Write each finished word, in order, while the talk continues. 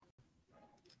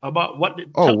about what?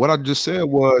 What I just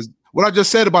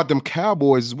said about them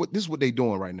Cowboys is this is what they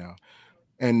doing right now,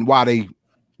 and why they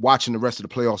watching the rest of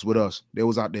the playoffs with us. They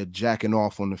was out there jacking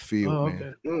off on the field,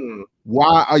 man.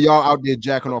 Why are y'all out there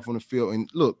jacking off on the field? And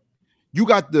look, you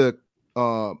got the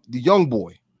young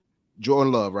boy,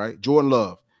 Jordan Love, right? Jordan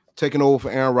Love taking over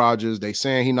for Aaron Rodgers. They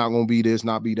saying he not gonna be this,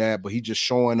 not be that, but he just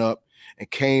showing up and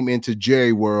came into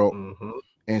Jerry World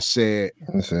and said,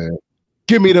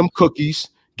 "Give me them cookies,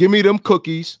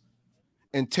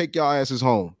 and take y'all asses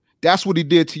home." That's what he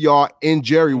did to y'all in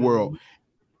Jerry World.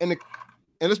 And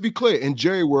let's be clear, in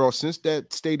Jerry World, since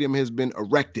that stadium has been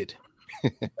erected,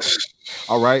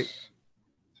 all right.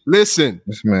 Listen,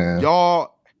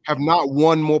 y'all have not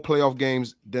won more playoff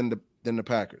games than the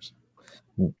Packers,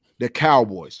 the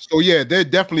Cowboys. So yeah, they're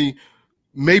definitely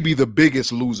maybe the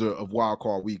biggest loser of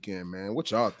Wildcard Weekend, man.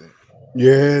 What y'all think?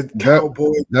 Yeah,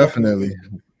 Cowboys definitely.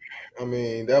 I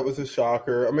mean, that was a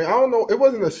shocker. I mean, I don't know. It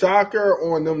wasn't a shocker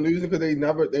on them losing because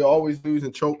they always lose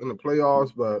and choke in the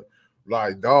playoffs. But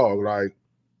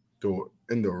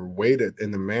in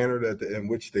the manner in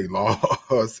which they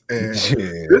lost, and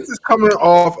this is coming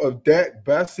off of Dak's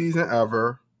best season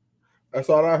ever. That's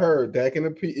all I heard. Dak in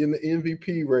the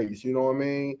MVP race. You know what I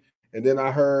mean? And then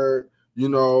I heard,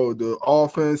 the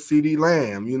offense, CeeDee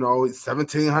Lamb.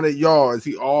 1,700 yards.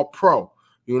 He all pro.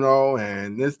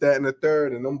 And this, that, and the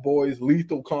third, and them boys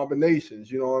lethal combinations,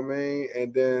 you know what I mean?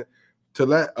 And then to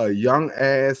let a young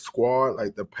ass squad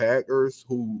like the Packers,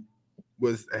 who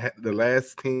was the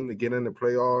last team to get in the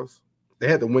playoffs, they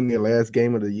had to win their last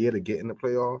game of the year to get in the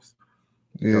playoffs.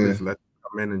 Yeah, just let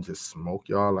them come in and just smoke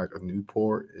y'all like a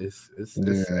Newport. It's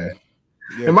sad.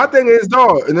 Yeah. And my thing is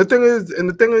the thing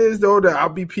is that I'll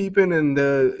be peeping, and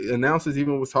the announcers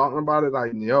even was talking about it.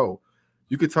 Like,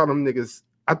 you could tell them niggas.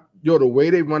 The way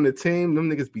they run the team, them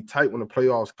niggas be tight when the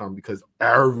playoffs come because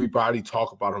everybody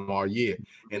talk about them all year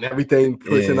and everything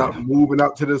pushing up, moving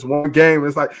up to this one game.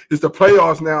 It's like it's the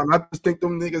playoffs now, and I just think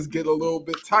them niggas get a little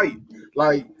bit tight.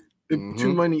 Like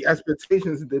too many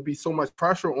expectations, there'd be so much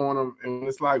pressure on them, and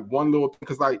it's like one little thing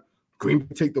because like Green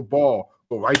Bay take the ball,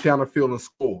 go right down the field and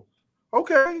score.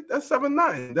 Okay, that's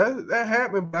 7-9. That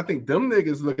happened. But I think them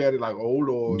niggas look at it like, oh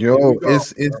Lord.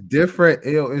 It's different.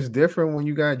 It's different when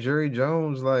you got Jerry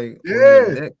Jones like on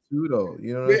your neck too, though.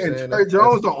 You know what I'm saying? Jerry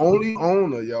Jones the only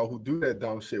owner, who do that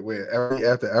dumb shit where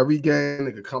after every game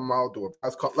they could come out do a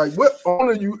press conference. Like, what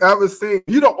owner you ever seen?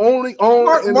 You the only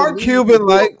owner. Mark Cuban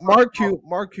like Mark Cuban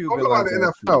like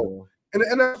the NFL. In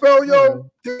the NFL,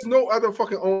 there's no other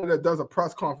fucking owner that does a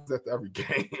press conference after every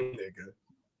game, nigga.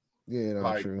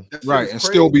 Yeah, true. Right, and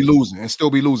still be losing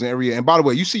every year. And by the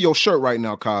way, you see your shirt right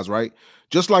now, Kaz, right?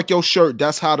 Just like your shirt,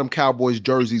 that's how them Cowboys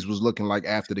jerseys was looking like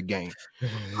after the game.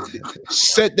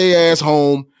 Set their ass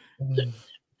home,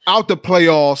 out the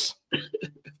playoffs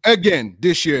again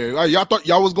this year. Y'all thought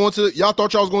y'all was going to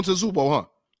the Super Bowl, huh?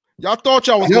 Y'all thought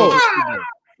y'all was going to the Super Bowl.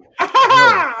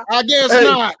 I guess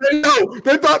not.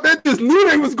 They thought they just knew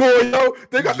they was going,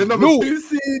 They got the number 2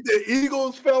 seed. The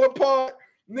Eagles fell apart.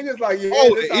 Niggas like, the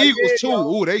Eagles too.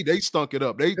 Ooh, they stunk it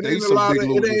up. They some big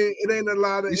losers. It ain't a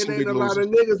lot of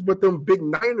niggas, but them big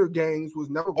Niner games was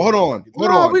never. Hold on.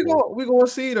 We gonna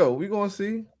see though. We gonna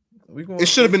see. It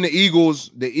should have been the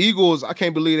Eagles. The Eagles. I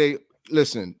can't believe they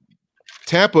listen.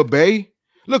 Tampa Bay.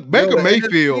 Look, Baker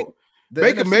Mayfield.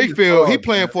 He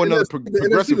playing for another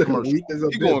progressive commercial. He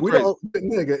going crazy.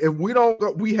 Nigga, if we don't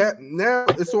go, we have now.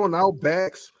 It's on our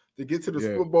backs to get to the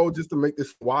Super Bowl just to make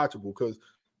this watchable because.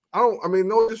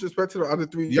 No disrespect to the other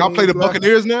three. Y'all play the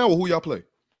Buccaneers now, or who y'all play?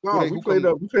 No, we played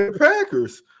the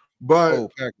Packers. But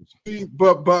Packers.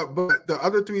 But the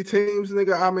other 3 teams,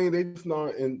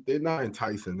 nigga, they're not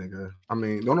enticing, nigga.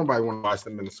 Don't nobody want to watch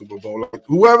them in the Super Bowl. Like,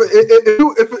 whoever,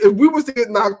 if we was to get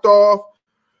knocked off,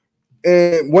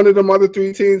 and one of them other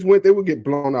 3 teams went, they would get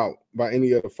blown out by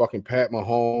any other fucking Pat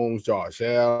Mahomes, Josh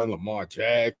Allen, Lamar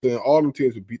Jackson. All them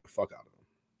teams would beat the fuck out of them.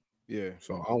 Yeah.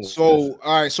 All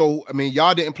right. So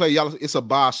y'all didn't play. Y'all, it's a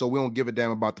bye, so we don't give a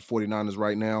damn about the 49ers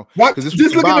right now. What? Just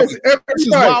look at this. This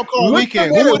is Wildcard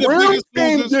Weekend. Who are the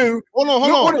biggest losers? Hold on.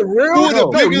 Who are the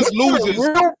biggest losers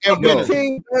and winners?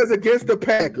 Team does against the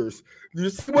Packers. You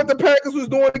see what the Packers was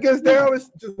doing against Dallas?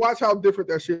 Just watch how different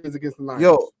that shit is against the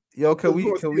Niners. Yo, can we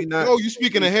not? No, you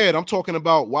speaking ahead. I'm talking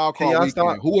about Wildcard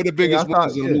Weekend. Who are the biggest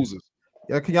winners and losers?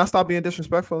 Yeah, can y'all stop being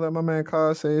disrespectful? Let my man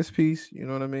Kaz say his piece. You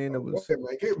know what I mean? It was.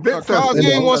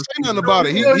 Kaz ain't want to say nothing about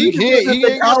it. He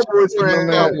ain't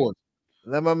Cowboys.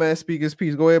 Let my man speak his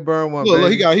piece. Go ahead, burn one.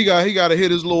 Look, he got to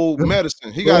hit his little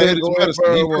medicine. He got to hit his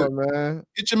medicine. Man.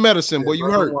 Get your medicine, boy. You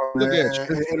hurt. Look at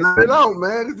you. And let it out,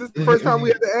 man. This is the first time we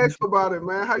had to ask about it,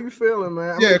 man. How you feeling,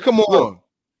 man? Come on.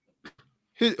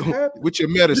 With your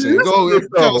medicine. Go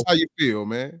tell us how you feel,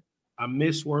 man. I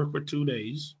missed work for 2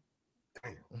 days.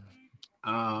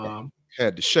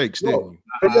 Had the shakes, didn't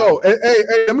you?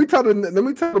 Hey, let me tell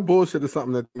the bullshit or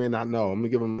something that they may not know. I'm gonna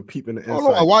give him a peep in the inside.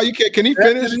 Hold on, why you can't? Can he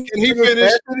finish?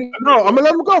 No, I'm gonna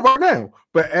let him go right now.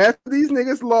 But after these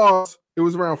niggas lost, it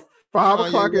was around 5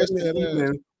 o'clock in the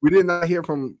evening. We did not hear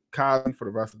from Kylie for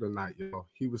the rest of the night.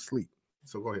 He was asleep.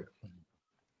 So go ahead.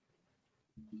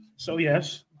 So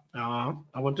yes, I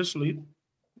went to sleep.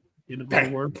 Didn't go to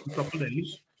work for a couple of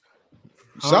days.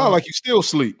 Sound like you still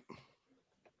sleep.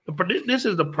 But this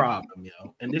is the problem,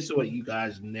 and this is what you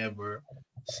guys never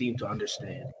seem to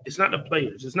understand. It's not the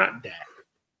players. It's not that.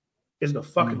 It's the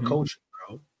fucking coach,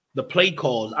 bro. The play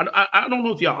calls. I don't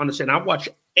know if y'all understand. I watch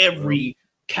every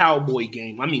Cowboy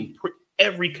game. I mean,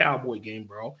 every Cowboy game,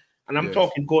 bro. And I'm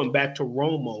talking going back to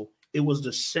Romo. It was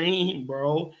the same,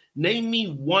 bro. Name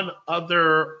me one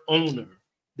other owner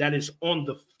that is on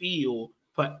the field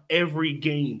for every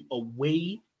game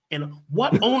away. And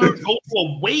what owners go to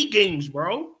away games,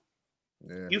 bro?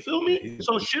 Yeah. You feel me?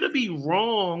 So should it be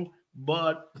wrong?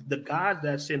 But the guys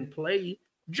that's in play,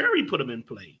 Jerry put them in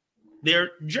play.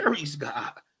 They're Jerry's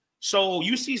guy. So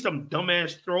you see some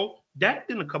dumbass throw. That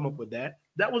didn't come up with that.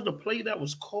 That was the play that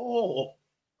was called.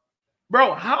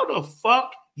 Bro, how the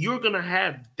fuck you're going to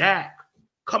have Dak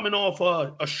coming off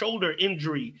a shoulder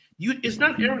injury? It's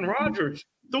not Aaron Rodgers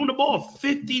throwing the ball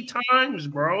 50 times,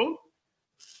 bro.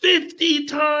 50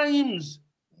 times.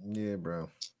 Yeah, bro.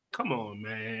 Come on,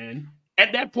 man.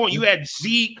 At that point, you had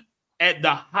Zeke at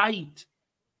the height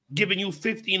giving you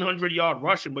 1,500 yard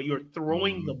rushing, but you're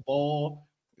throwing the ball.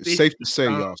 It's safe to say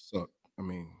y'all suck. I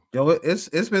mean,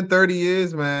 it's been 30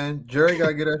 years, man. Jerry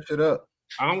gotta get that shit up.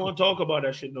 I don't want to talk about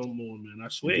that shit no more, man. I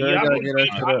swear. Jerry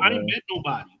I ain't bet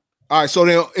nobody. All right, so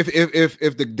then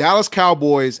if the Dallas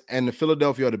Cowboys and the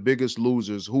Philadelphia are the biggest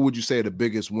losers, who would you say are the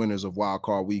biggest winners of Wild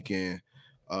Card Weekend?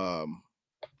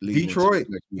 Detroit.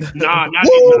 Nah, not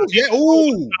Woo, yeah.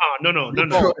 Ooh. No. No,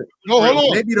 hold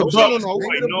on. Maybe the Bucks.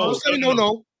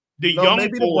 No. The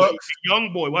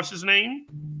young boy. What's his name?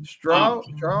 Stroud.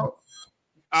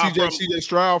 CJ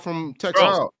Stroud from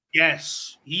Texas.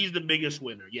 Yes, he's the biggest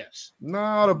winner. Yes.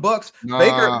 No, the Bucks.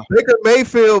 Baker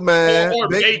Mayfield, man.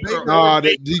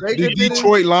 The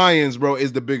Detroit Lions, bro,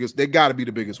 is the biggest. They got to be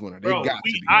the biggest winner.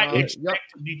 I expect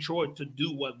Detroit to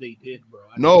do what they did, bro.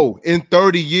 No, in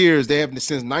 30 years, they haven't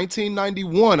since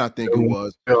 1991. I think it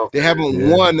was. They haven't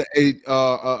won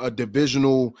a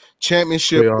divisional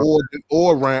championship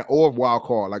or wild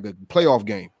card, like a playoff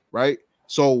game, right?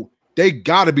 So they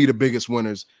got to be the biggest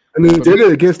winners. And they did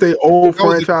it against their old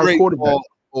franchise quarterback.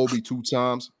 Obi 2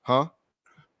 times, huh?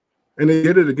 And they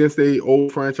did it against their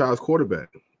old franchise quarterback.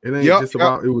 It ain't just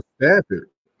about it was Stafford.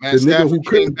 Man, the Stafford nigga who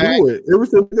couldn't do it. It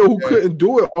was the nigga who couldn't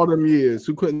do it all them years,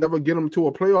 who couldn't never get him to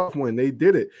a playoff win. They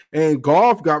did it. And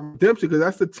Goff got redemption because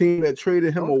that's the team that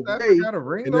traded him away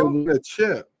and then won a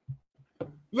chip.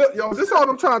 Look, yo, this is all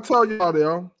I'm trying to tell y'all,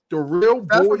 yo. The real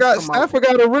boys. Stafford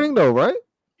got a ring though, right?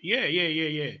 Yeah. He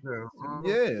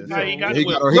got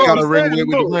a ring with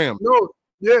the Rams.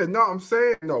 I'm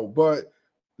saying no, but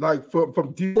like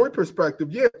from Detroit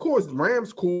perspective, yeah, of course,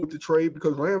 Rams cool with the trade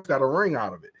because Rams got a ring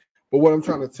out of it. But what I'm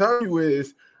trying to tell you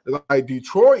is, like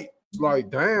Detroit, like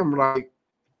damn, like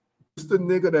it's the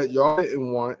nigga that y'all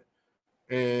didn't want,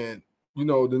 and the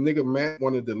nigga Matt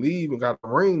wanted to leave and got a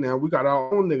ring. Now we got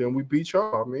our own nigga and we beat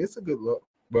y'all. I mean, it's a good look,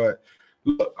 but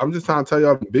look, I'm just trying to tell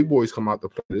y'all the big boys come out to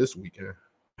play this weekend.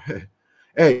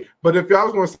 Hey, but if y'all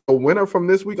was going to say a winner from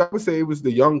this week, I would say it was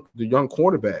the young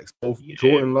quarterbacks, both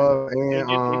Jordan Love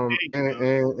and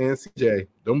CJ.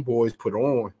 Them boys put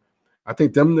on. I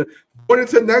think them going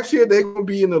into next year, they're gonna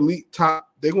be in elite top.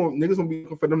 Niggas gonna be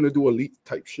looking for them to do elite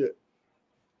type shit.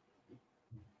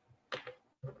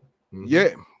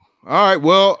 Yeah. All right.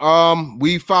 Well,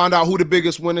 we found out who the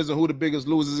biggest winners and who the biggest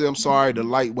losers is. I'm sorry, the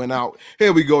light went out.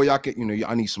 Here we go. Y'all can,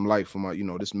 I need some light for my,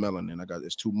 this melanin.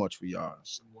 It's too much for y'all.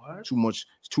 What? It's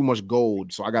too much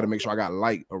gold. So I got to make sure I got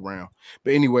light around.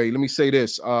 But anyway, let me say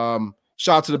this. Shout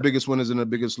out to the biggest winners and the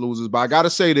biggest losers. But I got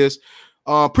to say this.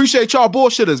 Appreciate y'all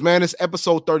bullshitters, man. It's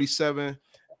episode 37.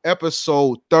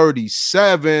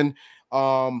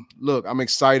 Look, I'm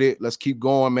excited. Let's keep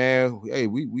going, man. Hey,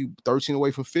 we 13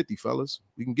 away from 50, fellas.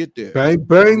 We can get there.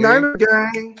 Bang, Niner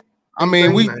gang. I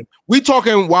mean, we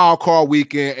talking Wild Card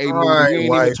Weekend. Hey, we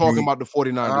ain't even talking about the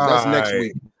 49ers. That's next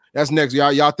week. That's next.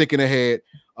 Y'all thinking ahead.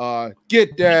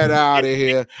 Get that out of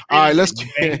here. All right, let's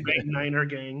bang Niner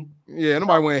gang. Yeah,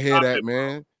 nobody want to hear that,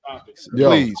 man.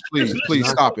 Please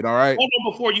stop it. All right. Hold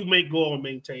on before you go and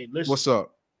maintain. Listen, what's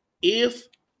up? If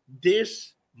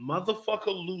this motherfucker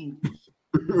lose,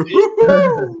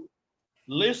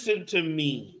 Listen to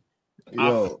me.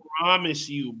 I promise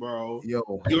you, bro. You're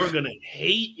gonna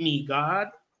hate me, God.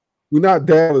 We're not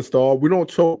Dallas, dog. We don't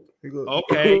choke.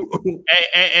 Okay.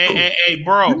 hey,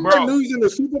 bro. You might lose in the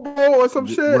Super Bowl or some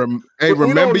shit.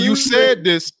 Remember you said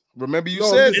this. Remember you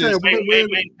said this.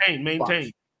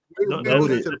 Maintain. The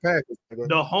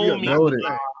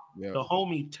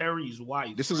homie Terry's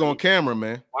wife. This is on camera,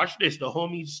 man. Watch this. The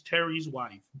homie's Terry's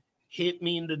wife hit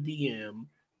me in the DM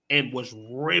and was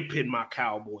ripping my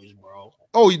Cowboys, bro.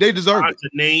 Oh, they deserved it. The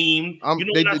name.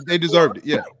 They deserved it.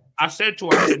 Yeah. I said to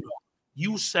her,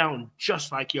 you sound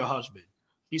just like your husband.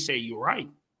 He said, you're right.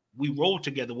 We roll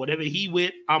together. Whatever he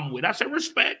with, I'm with. I said,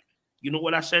 respect. You know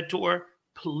what I said to her?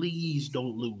 Please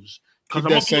don't lose. Keep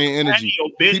that same energy.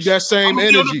 Keep that same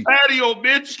energy. Patio,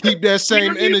 bitch. Keep that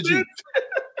same energy.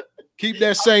 Keep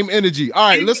that same energy. All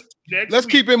right, let's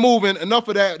keep it moving. Enough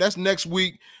of that. That's next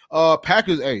week.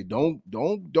 Packers. Hey, don't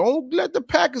let the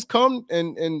Packers come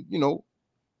and you know.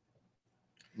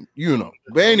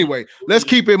 But anyway, let's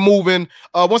keep it moving.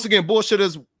 Once again,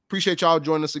 bullshitters. Appreciate y'all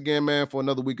joining us again, man, for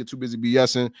another week of Too Busy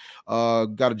BSing.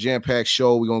 Got a jam-packed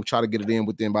show. We're going to try to get it in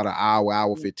within about an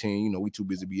hour 15. You know, we too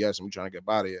busy BSing. We're trying to get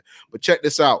out of here. But check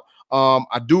this out.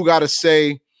 I do got to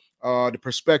say the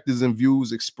perspectives and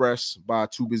views expressed by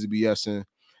Too Busy BSing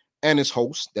and its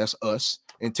host, that's us,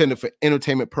 intended for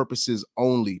entertainment purposes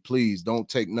only. Please don't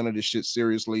take none of this shit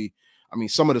seriously. I mean,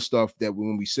 some of the stuff that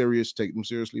when we serious, take them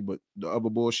seriously, but the other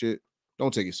bullshit,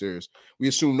 don't take it serious. We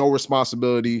assume no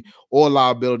responsibility or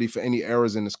liability for any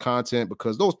errors in this content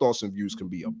because those thoughts and views can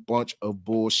be a bunch of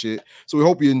bullshit. So we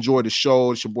hope you enjoy the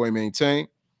show. It's your boy Maintain.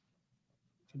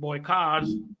 It's your boy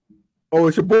Kaz. Oh,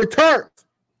 it's your boy Turk.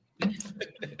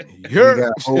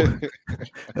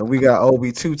 And we got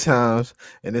Obi 2 times,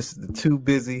 and this is the Too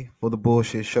Busy for the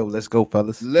Bullshit show. Let's go,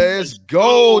 fellas. Let's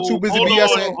go. Too busy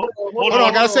BSing. Hold on,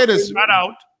 I gotta say this. Shout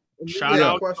out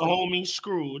to homie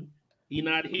Screwed. He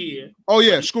not here. Oh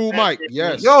yeah, Screw Mike.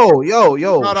 Yes. Yo.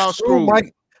 Shout out Screw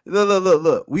Mike.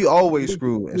 Look. We always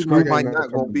screw, and Screw Mike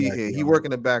not gonna be here. He work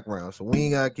in the background, so we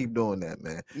ain't gotta keep doing that,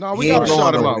 man. No, we gotta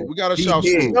shout him out. We gotta shout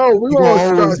Screw. No, we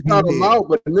gonna shout him out,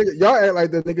 but the nigga, y'all act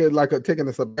like the nigga like taking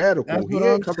a sabbatical. He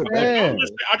ain't coming back.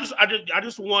 I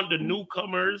just want the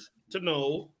newcomers to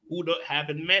know who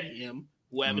haven't met him,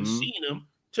 who haven't seen him,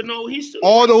 to know he's still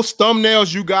all those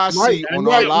thumbnails you guys see on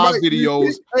our live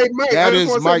videos. That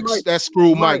is Mike. That's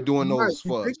Screw Mike doing those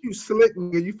for us. You think you slick,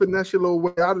 nigga? You finesse your little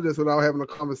way out of this without having a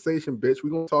conversation, bitch. We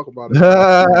gonna talk about it.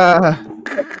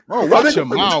 Watch your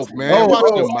mouth, man. Watch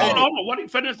your mouth. What he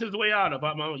finished his way out of?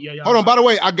 Hold on. By the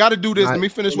way, I got to do this. Let me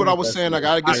finish what I was saying. I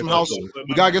got to get some house.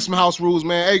 We got to get some house rules,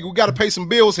 man. Hey, we got to pay some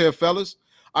bills here, fellas.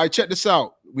 All right, check this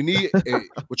out. We're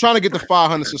trying to get to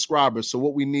 500 subscribers. So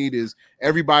what we need is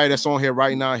everybody that's on here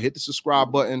right now, hit the subscribe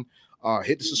button.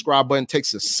 Hit the subscribe button.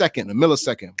 Takes a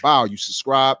millisecond. Wow, you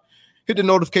subscribe. Hit the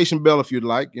notification bell if you'd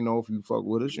like, if you fuck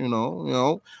with us, you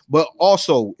know. But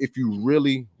also, if you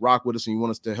really rock with us and you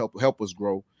want us to help us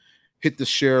grow, hit the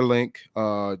share link.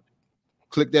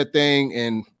 Click that thing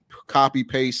and copy,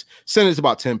 paste. Send it to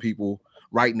about 10 people.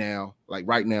 Right now,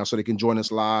 so they can join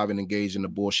us live and engage in the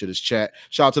bullshitters chat.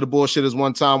 Shout out to the bullshitters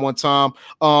one time.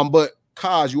 But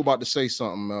Kaz, you about to say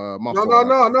something? No.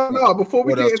 Before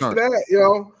we get into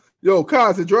that, yo,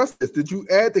 Kaz, address this. Did you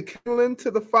add the kindling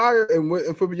to the fire?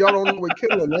 And for y'all don't know what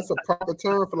kindling, that's a proper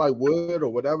term for like wood or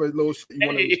whatever little shit you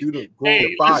want to do to grow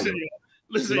the fire.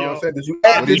 Listen, you know what I'm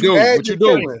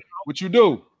saying? What you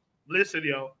do? Listen,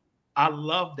 yo. I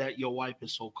love that your wife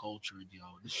is so cultured, yo.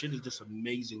 This shit is just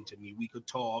amazing to me. We could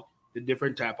talk the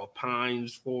different type of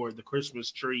pines for the Christmas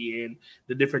tree and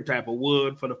the different type of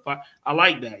wood for the fire. I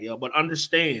like that, yo. But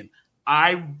understand,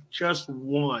 I just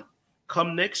want,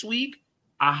 come next week,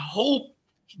 I hope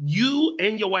you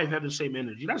and your wife have the same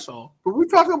energy. That's all. But we're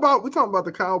talking about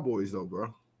the Cowboys, though,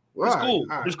 bro. It's cool.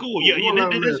 Right. It's cool. Yeah.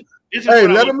 Hey,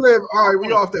 let them live. All right,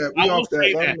 we off that.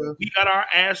 We got our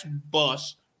ass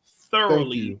bust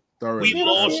thoroughly. We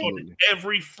lost on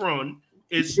every front.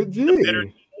 It's better.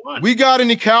 We got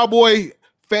any Cowboy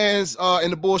fans in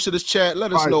the bullshitters chat?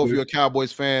 Let us know if you're a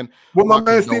Cowboys fan. What my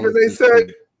man Stephen A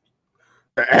said,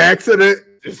 the accident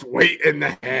is waiting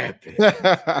to happen.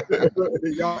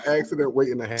 Y'all accident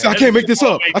waiting to happen. So I can't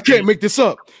make this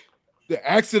up. The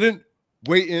accident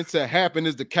waiting to happen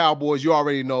is the Cowboys. You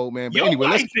already know, man. But anyway,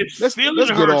 let's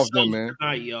get off them, man.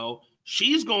 Tonight, yo.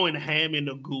 She's going ham in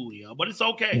the goo, yo, but it's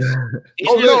okay.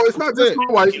 It's not just my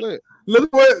wife.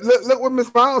 Look what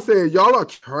Miss Miles said. Y'all are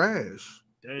trash.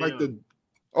 Damn. Like the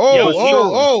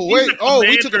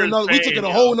we took it a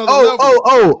whole nother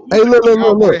level. Hey, look.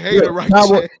 Hey,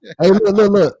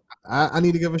 look. I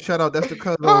need to give a shout out. That's the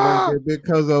Cuzzo right there, big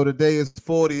Cuzzo. Today is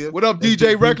 40th. What up,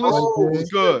 DJ Reckless?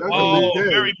 What's good? Oh,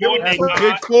 very birthday.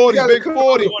 Big 40, big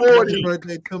 40. Happy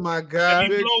birthday to my guy.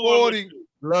 Big 40.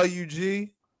 Love you,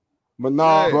 G. But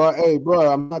nah, bro. Hey,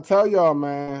 bro, I'm not tell y'all,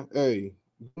 man. Hey,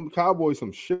 Cowboys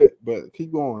some shit, but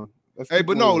keep going.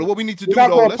 But no, what we need to do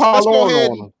though, let's go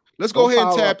ahead. Let's go ahead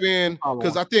and tap in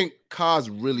because I think Kaz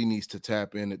really needs to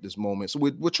tap in at this moment. So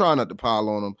we're trying not to pile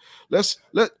on him.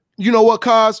 You know what,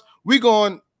 Kaz? We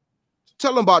going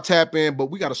tell them about tap in, but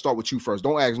we got to start with you first.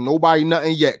 Don't ask nobody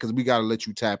nothing yet because we got to let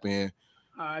you tap in.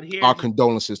 Our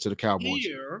condolences to the Cowboys.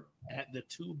 Here at the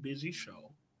Too Busy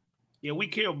Show. Yeah, we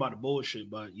care about the bullshit,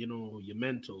 but you know, your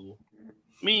mental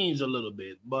means a little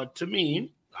bit. But to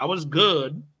me, I was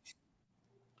good.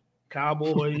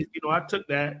 Cowboys, you know, I took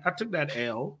that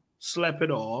L, slept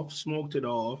it off, smoked it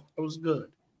off. It was good.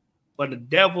 But the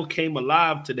devil came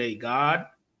alive today, God.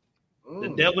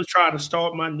 The devil tried to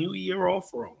start my new year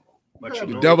off wrong. But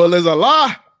the devil is a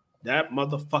lie. That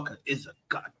motherfucker is a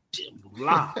goddamn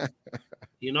lie.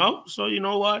 You know? So you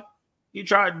know what?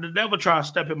 The devil tried to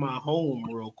step in my home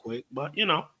real quick, but you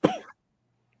know.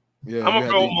 Yeah, I'm gonna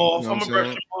throw him off. I'm gonna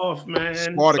brush him off, man.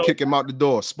 Sparta kick him out the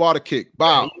door. Sparta kick.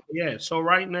 Bow. Yeah. So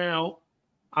right now,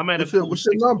 I'm at what's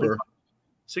your number?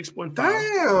 6.5.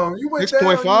 Damn, you went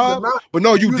 6.5. But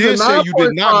no, you did say you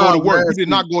did not go to work. You did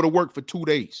not go to work for 2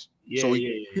 days. Yeah, so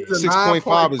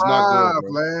 6.5 is not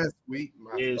good. Last week,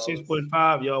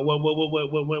 6.5,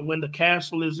 y'all. When the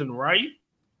castle isn't right,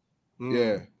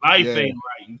 life ain't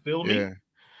right. You feel me? Yeah.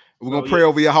 We're gonna pray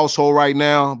over your household right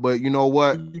now, but you know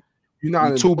what?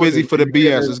 You're too busy for the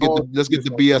BS. Let's get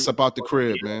the BS up out the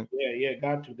crib, man. Yeah,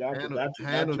 got to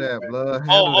handle that, blood.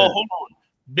 Hold on.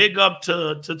 Big up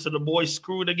to the boy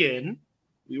Screwed again.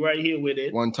 We right here with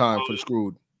it. One time for the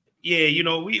Screwed. Yeah, you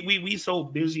know, we so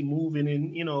busy moving,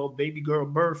 and you know, baby girl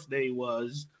birthday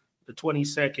was the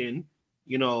 22nd.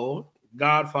 You know,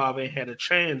 Godfather had a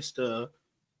chance to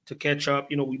catch up.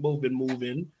 You know, we both been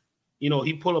moving. You know,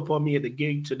 he pulled up on me at the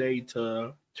gig today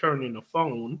to turn in the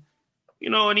phone. You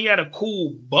know, and he had a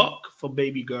cool buck for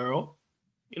baby girl.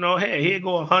 You know, hey, here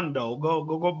go a hundo.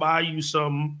 Go buy you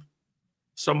some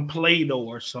Play-Doh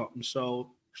or something.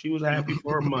 So she was happy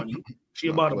for her money. She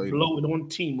about to blow it on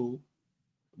Temu.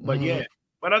 But yeah.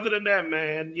 But other than that,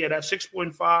 man, that's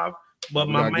 6.5. But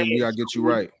we gotta get you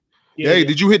right. Hey,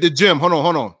 did you hit the gym? Hold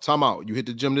on. Time out. You hit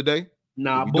the gym today?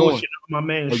 Nah, bullshit. My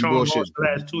man Sean lost the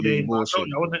last 2 days.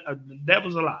 That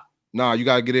was a lot. Nah, you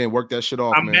gotta get in, work that shit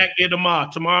off. I'm back there tomorrow.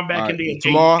 Tomorrow I'm back in there.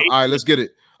 Tomorrow, all right, let's get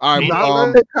it. All right,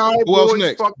 who else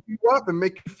next? Fuck you up and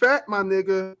make you fat, my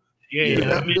nigga.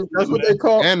 Yeah, that's what they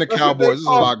call. And the Cowboys. There's a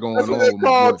lot going on. That's what they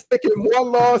call taking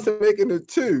one loss and making it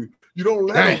two. You don't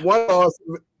let one loss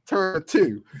turn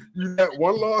two. You let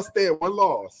one loss stay at one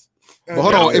loss. But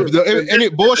hold on, if any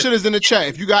bullshit is in the chat,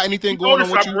 if you got anything going on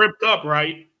with you, ripped up,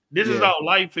 right? This is how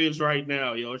life is right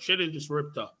now, yo. Shit is just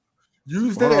ripped up.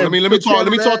 Use that. Let me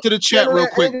talk to the chat real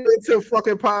quick. Into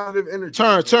fucking positive energy.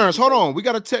 Turns. Hold on. We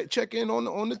got to check in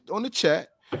on the chat.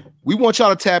 We want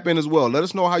y'all to tap in as well. Let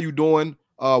us know how you doing.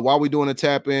 While we doing the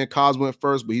tap in, Kaz went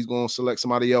first, but he's gonna select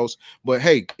somebody else. But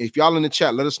hey, if y'all in the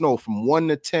chat, let us know from 1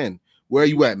 to 10 where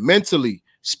you at mentally,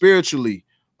 spiritually,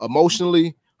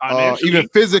 emotionally, even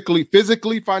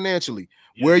physically, financially.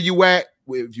 Yeah. Where you at?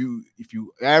 If you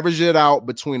average it out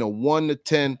between a 1 to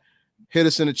 10. Hit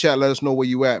us in the chat. Let us know where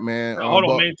you at, man. Hold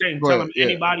on, maintain. Tell them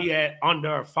anybody at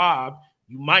under 5,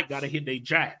 you might gotta hit their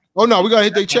jack. Oh no, we gotta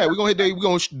hit their chat. We're gonna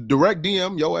direct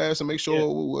DM your ass and make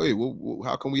sure. Hey,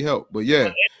 how can we help? But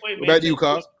yeah, anyway, back to you,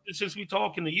 Kaz. Since we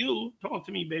talking to you, talk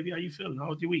to me, baby. How you feeling? How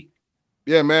was your week?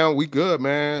 Yeah, man, we good,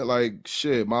 man. Like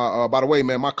shit. My by the way,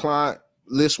 man, my client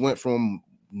list went from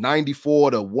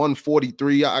 94 to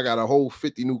 143. I got a whole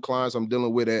 50 new clients I'm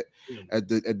dealing with at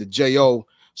the JO.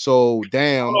 So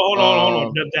damn, hold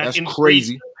on. That's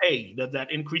crazy. Does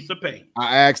that increase the pay?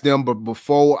 I asked them, but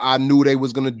before I knew they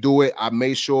was gonna do it, I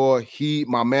made sure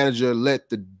my manager let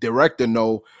the director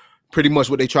know pretty much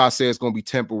what they try to say is gonna be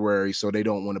temporary, so they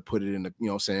don't want to put it in the, you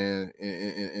know what I'm saying,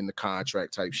 in the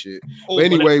contract type shit. But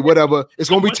anyway, whatever. It's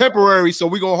gonna be temporary, so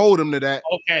we're gonna hold them to that.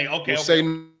 Okay. Say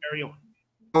carry on.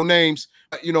 No names.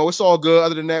 You know, it's all good.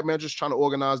 Other than that, man, just trying to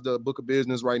organize the book of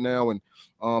business right now. And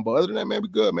but other than that, man, we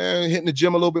good, man. Hitting the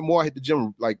gym a little bit more. I hit the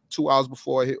gym like 2 hours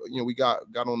before I hit, we got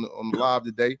on the live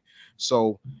today.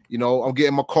 So, I'm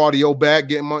getting my cardio back,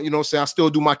 getting my, I still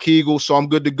do my Kegel, so I'm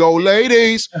good to go,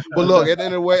 ladies. But look, at the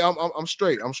end of the way, I'm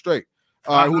straight. I'm straight.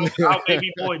 How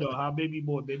baby boy though? How baby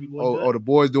boy? Oh, the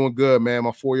boy's doing good, man.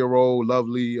 My 4-year-old,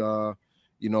 lovely. My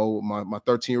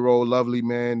 13-year-old, lovely,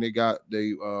 man. They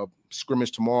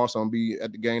scrimmage tomorrow, so I'm gonna be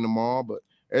at the game tomorrow. But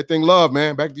everything love,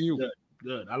 man. Back to you.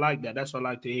 Good. I like that. That's what I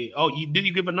like to hear. Oh, did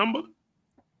you give a number?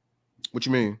 What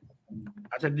you mean?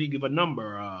 I said, did you give a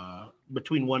number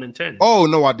between 1 and 10? Oh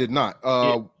no, I did not.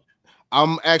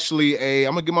 I'm actually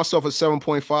I'm gonna give myself a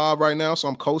 7.5 right now, so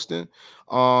I'm coasting.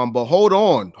 But hold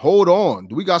on.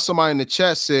 We got somebody in the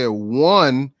chat said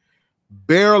 1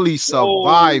 barely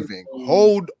surviving.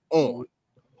 Hold on.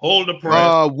 Hold the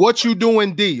press. What you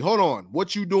doing, D? Hold on.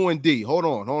 What you doing, D? Hold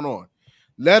on.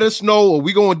 Let us know, or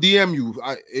we gonna DM you.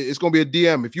 It's gonna be a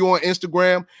DM. If you're on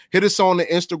Instagram, hit us on the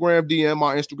Instagram DM.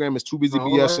 Our Instagram is Too Busy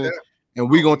BSing, and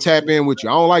we gonna tap in with you.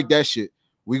 I don't like that shit.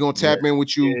 We gonna tap in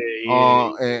with you.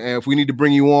 And if we need to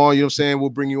bring you on, you know what I'm saying,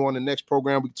 we'll bring you on the next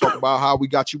program. We can talk about how we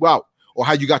got you out or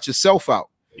how you got yourself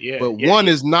out. But 1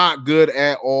 is not good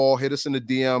at all. Hit us in the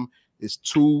DM. It's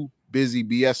Too Busy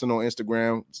BSing on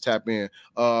Instagram. Let's tap in.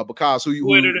 Because who you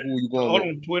going hold with?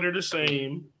 on, Twitter the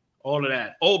same. All of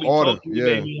that. Obi, talk to me,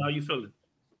 baby. How you feeling?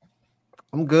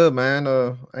 I'm good, man.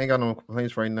 I ain't got no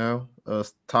complaints right now.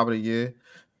 Top of the year.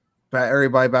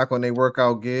 Everybody back on their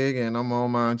workout gig, and I'm on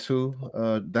mine too.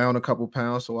 Down a couple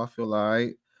pounds, so I feel all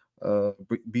right.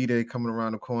 B-Day coming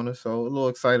around the corner, so a little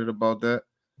excited about that.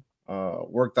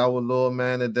 Worked out with little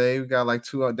man today. We got like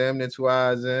damn near 2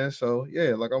 hours in, so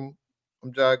yeah, like I'm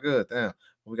jolly good. Damn.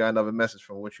 We got another message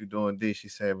from What You Doing, D. She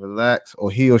said, relax, or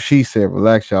he or she said,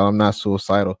 relax, y'all. I'm not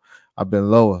suicidal. I've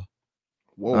been lower.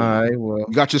 Whoa. All right, well.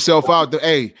 You got yourself out there.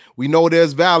 Hey, we know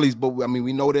there's valleys, but I mean,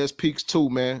 we know there's peaks too,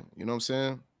 man. You know what I'm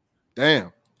saying?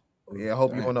 Damn. Yeah, I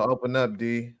hope you want to open up,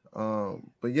 D.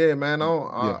 But yeah, man,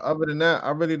 other than that, I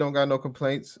really don't got no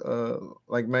complaints.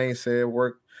 Like Maine said,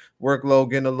 workload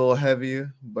getting a little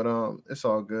heavier, but it's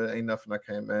all good. Ain't nothing I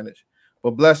can't manage.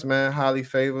 But blessed, man, highly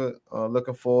favored.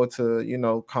 Looking forward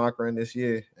to, conquering this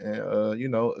year and,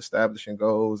 establishing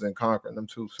goals and conquering them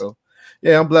too. So,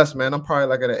 yeah, I'm blessed, man. I'm probably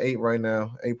like at an 8 right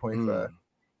now, 8.5. All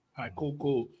right,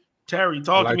 cool. Terry,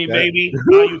 talk to me, baby.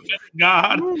 How you feeling,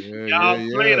 God?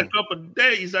 Y'all playing a couple of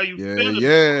days. How you feeling?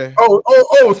 Yeah.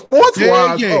 Oh,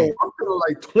 sports-wise, I'm feeling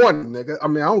like 20, nigga. I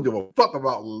mean, I don't give a fuck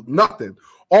about nothing.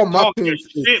 All my teams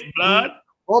blood.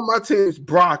 All my teams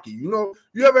Brocky. You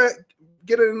ever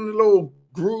get in a little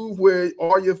groove where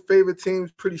all your favorite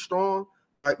teams pretty strong?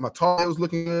 Like my Tar Heels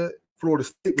looking good. Florida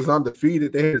State was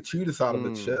undefeated. They had to cheat us out of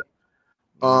the shit.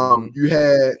 You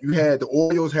had the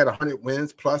Orioles had 100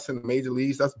 wins plus in the major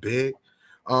leagues. That's big.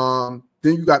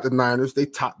 Then you got the Niners. They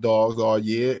top dogs all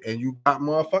year, and you got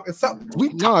motherfucking something.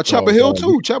 Chapel Hill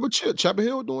too. Chapel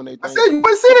Hill doing their thing. I said you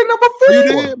went see it number 4. You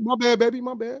did? My bad, baby.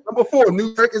 My bad. Number 4.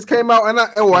 New Yorkers came out, and I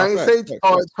ain't say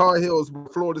Tar Heels,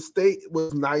 but Florida State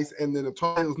was nice, and then the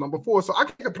Tar Heels number 4. So I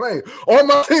can't complain. All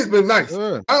my teams been nice.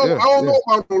 I don't know if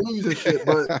I'm gonna lose and shit,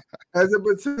 but as it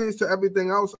pertains to everything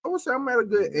else, I would say I'm at a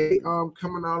good 8.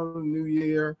 Coming out of the new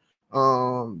year.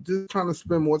 Just trying to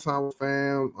spend more time with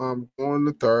fam, going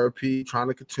to therapy, trying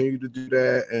to continue to do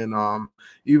that. And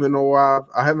even though I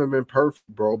haven't been perfect,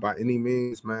 bro, by any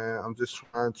means, man, I'm just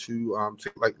trying to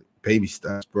take like baby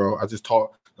steps, bro. I just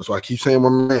talk. That's why I keep saying, my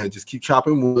man, just keep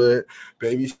chopping wood,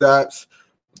 baby steps.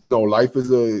 Life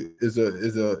is a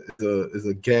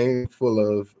game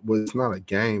full of, well, it's not a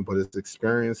game, but it's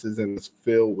experiences, and it's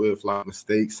filled with like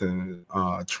mistakes and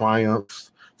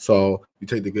triumphs. So you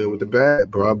take the good with the bad,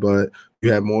 bro, but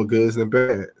you have more goods than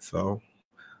bad. So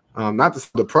not to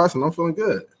depressing, I'm feeling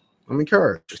good. I'm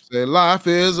encouraged. Say life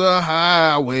is a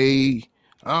highway.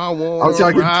 I want to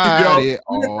ride it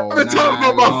all night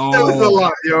talking about feelings a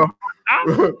lot, yo.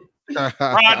 Ride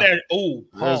that.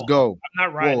 Let's go.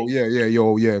 I'm not riding.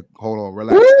 Yeah. Hold on,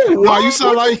 relax. Wow, you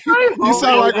sound like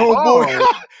old boy.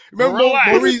 Remember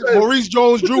Maurice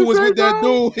Jones-Drew was with that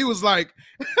dude. He was like,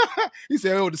 he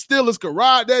said, "Oh, the Steelers could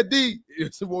ride that D."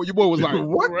 Well, your boy was like,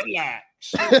 "What?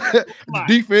 Relax."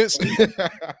 Defense.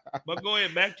 But go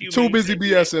ahead, back to you. Too busy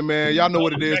BSing, man. Y'all know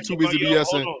what it is. Too busy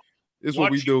BSing. It's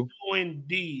what we do. Doing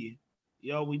D,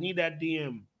 yo, we need that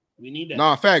DM. We need that.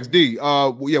 Nah, facts, D.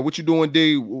 What you doing,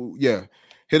 D? Yeah,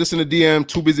 hit us in the DM.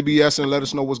 Too busy BSing. Let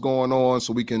us know what's going on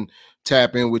so we can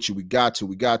tap in with you. We got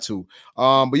to.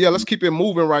 But yeah, let's keep it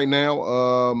moving right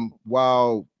now.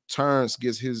 While Terrence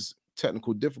gets his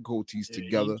technical difficulties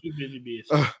together.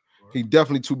 He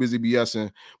definitely too busy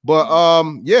BSing. But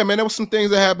yeah, man, there was some things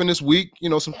that happened this week.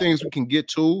 Some things we can get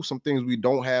to, some things we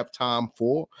don't have time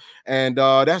for. And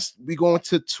we going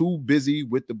to Too Busy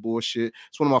with the Bullshit.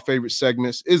 It's one of my favorite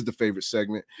segments, is the favorite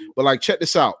segment. But like, check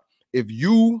this out. If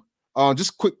you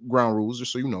just quick ground rules,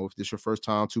 just so you know, if this is your first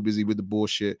time Too Busy with the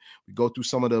Bullshit, we go through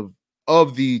some of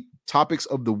the topics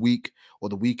of the week or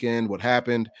the weekend, what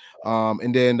happened.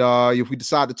 And then if we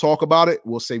decide to talk about it,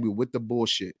 we'll say we're with the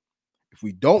bullshit. If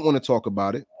we don't want to talk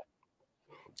about it,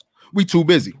 we too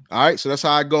busy. All right. So that's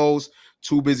how it goes.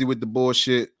 Too busy with the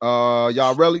bullshit.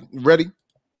 Y'all ready?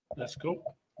 Let's go.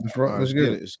 Let's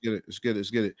get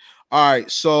it. All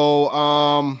right.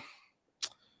 So,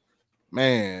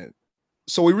 man.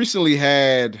 So we recently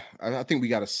had, I think we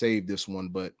got to save this one,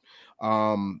 but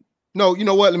no, you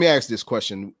know what? Let me ask this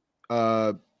question.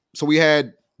 So we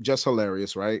had Just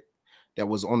Hilarious, right? That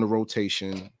was on the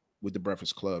rotation with the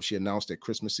Breakfast Club. She announced at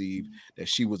Christmas Eve that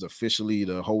she was officially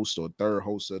the host or third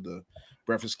host of the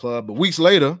Breakfast Club. But weeks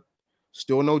later,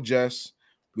 still no Jess.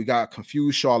 We got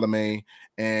confused Charlamagne,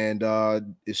 and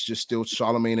it's just still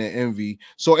Charlamagne and Envy.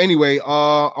 So anyway,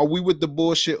 are we with the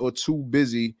bullshit or too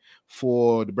busy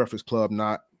for the Breakfast Club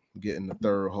not getting the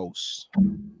third host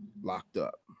locked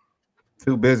up?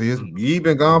 Too busy. You've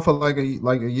been gone for like a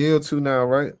year or two now,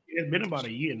 right? It's been about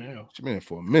a year now. She's been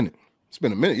for a minute. It's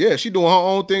been a minute. Yeah, she doing her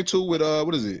own thing too with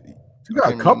what is it? She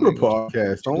got a couple of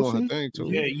podcasts, don't doing she? her thing too.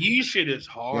 Yeah, Yee shit is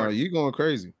hard. Yeah, you going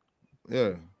crazy.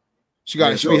 Yeah. She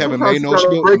got. She be having Mano. She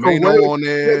be Mano on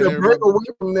there. Yeah, to break away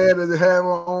from there to have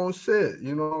her own shit.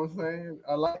 You know what I'm saying?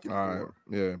 I like it. All right,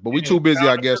 yeah, but we too busy,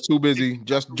 I guess. Too busy.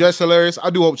 Just hilarious. I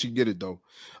do hope she get it though.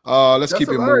 Let's keep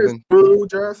it moving.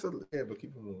 Yeah, but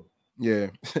keep it moving. Yeah.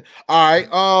 All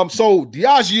right. So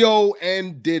Diageo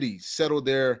and Diddy settled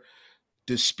their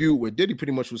dispute where Diddy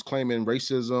pretty much was claiming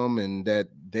racism and that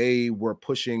they were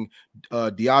pushing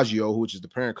Diageo, which is the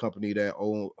parent company that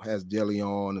has De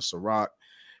Leon and Ciroc,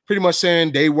 pretty much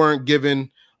saying they weren't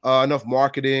given enough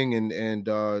marketing and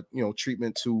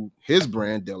treatment to his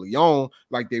brand De Leon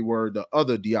like they were the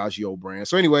other Diageo brand.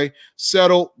 So anyway,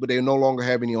 settled, but they no longer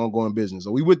have any ongoing business.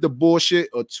 Are we with the bullshit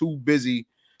or too busy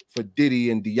for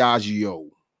Diddy and Diageo?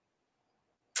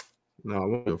 No, I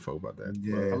won't give a fuck about that.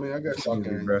 Yeah, I mean, I guess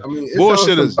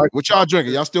bullshitters. What y'all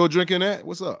drinking? Y'all still drinking that?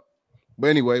 What's up? But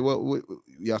anyway, what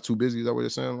y'all too busy? Is that what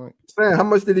you're saying? Like, saying, how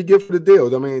much did he get for the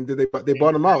deal? I mean, did they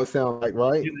bought him out? It sounds like,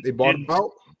 right? They bought him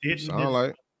out. Sound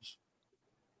like,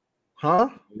 huh?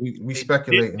 We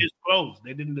speculating.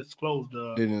 They didn't disclose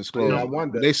the. They didn't disclose. I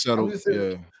wonder. They settled.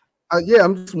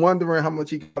 I'm just wondering how much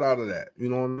he got out of that. You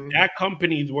know what I mean? That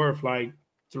company's worth like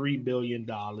 $3 billion.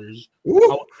 Ooh,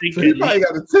 so he probably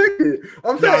got a ticket.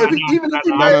 I'm saying,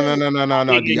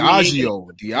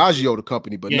 Diageo, the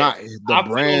company, but not the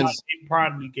brands. Like he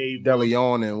probably gave De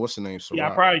Leon and what's the name? Ciroc.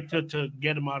 Yeah, probably to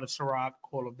get him out of Ciroc,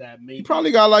 all of that. Maybe he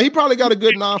probably got a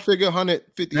good non-figure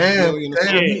 150 million.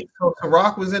 So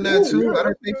Ciroc was in there too. I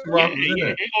don't think Ciroc was in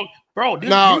there. Bro,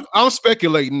 now I'm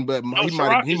speculating, but he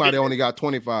might have only got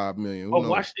 25 million. Oh,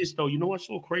 watch this though. You know what's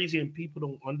so crazy and people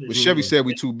don't understand? But Chevy said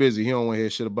we too busy. He don't want to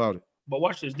hear shit about it. But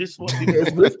watch this. This is what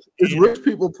it's rich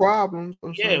people problems.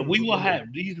 Yeah, we will have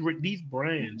these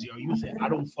brands. You say I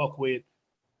don't fuck with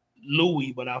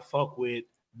Louis, but I fuck with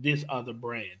this other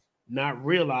brand. Not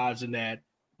realizing that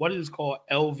what is called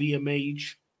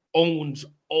LVMH owns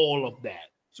all of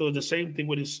that. So it's the same thing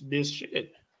with this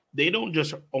shit. They don't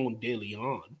just own De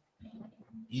Leon.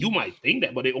 You might think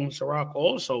that, but they own Ciroc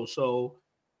also. So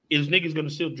is niggas gonna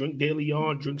still drink De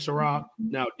Leon, drink Ciroc?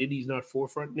 Now Diddy's not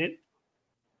forefronting it.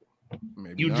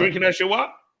 Maybe you not. Drinking that shit?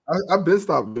 What? I've been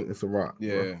stopped drinking Ciroc.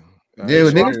 Yeah. I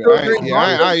ain't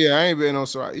been on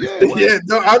Ciroc. Yeah,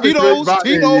 no, Tito's.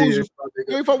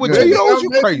 You ain't fuck with Tito's, you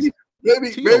crazy.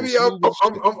 Maybe I'm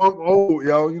old,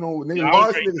 yo. You know,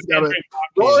 niggas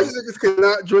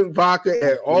cannot drink vodka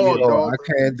at all, dog. I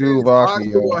can't do vodka.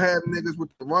 You gonna have niggas with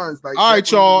the runs. Like, all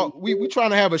right, y'all. We trying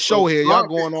to have a show here. Y'all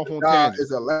going off on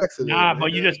tangents. Nah,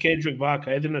 but you just can't drink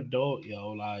vodka as an adult, yo.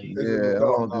 Like, I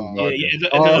don't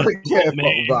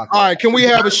do vodka. All right, can we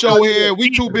have a show here? We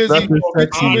too busy. We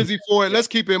too busy for it. Let's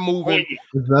keep it moving.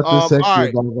 All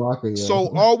right. Vodka,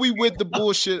 so are we with the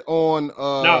bullshit on?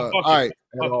 All right.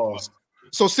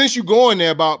 So since you going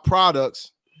there about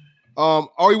products,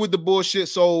 are you with the bullshit?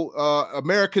 So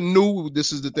American New,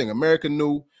 this is the thing. American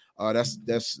New, that's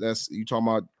you talking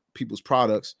about people's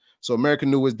products. So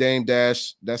American New is Dame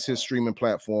Dash, that's his streaming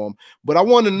platform. But I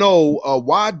want to know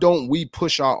why don't we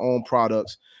push our own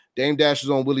products? Dame Dash is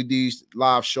on Willie D's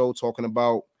live show talking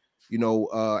about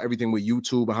everything with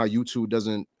YouTube and how YouTube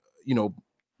doesn't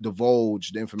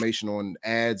divulge the information on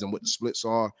ads and what the splits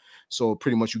are. So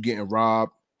pretty much you getting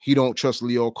robbed. He don't trust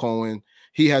Leo Cohen.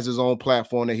 He has his own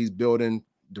platform that he's building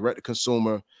direct to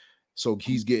consumer. So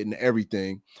he's getting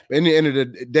everything. But in the end of the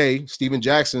day, Steven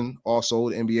Jackson, also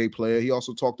the NBA player, he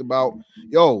also talked about,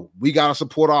 we got to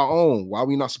support our own. Why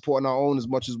we not supporting our own as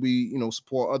much as we,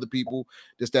 support other people,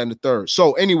 this, that, and the third.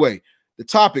 So anyway, the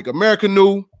topic, America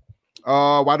New.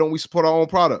 Why don't we support our own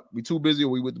product? We too busy or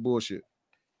we with the bullshit?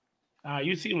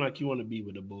 You seem like you want to be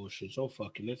with the bullshit. So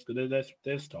fuck it.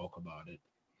 Let's talk about it.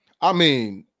 I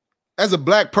mean, as a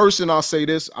black person, I'll say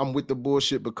this: I'm with the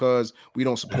bullshit because we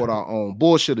don't support our own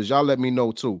bullshitters. Y'all let me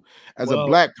know too. As a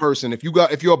black person, if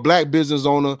you're a black business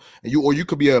owner, and you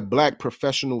could be a black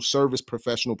professional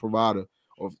provider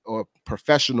or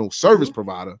professional service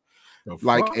provider,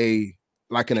 like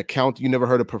an accountant. You never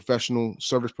heard of professional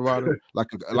service provider?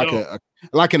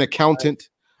 like an accountant,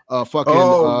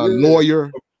 lawyer,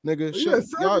 nigga. Shit.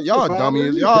 Y'all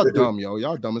dummies. Y'all dumb, yo.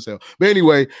 Y'all dumb as hell. But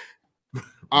anyway.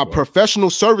 Our professional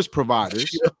service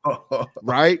providers,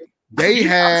 right? They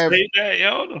have say that,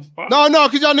 yo, the fuck? No,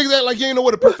 because y'all niggas act like you ain't know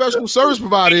what a professional service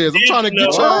provider is. I'm trying to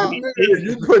get y'all.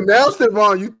 You pronounced it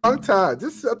wrong. You tongue-tied.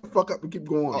 Just shut the fuck up and keep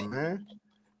going, man.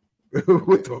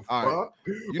 What the fuck? Right.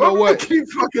 You know what?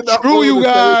 Screw you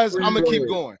guys. I'm gonna keep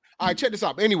going. All right, check this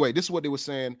out. Anyway, this is what they were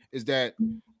saying: is that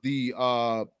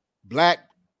the black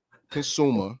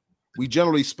consumer, we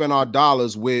generally spend our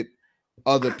dollars with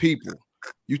other people.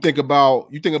 You think about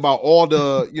all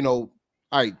the, all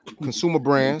right, consumer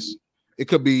brands. It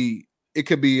could be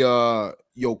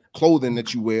your clothing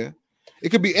that you wear. It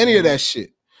could be any of that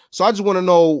shit. So I just want to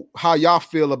know how y'all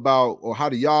feel about, or how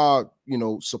do y'all,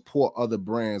 support other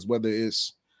brands, whether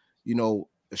it's, a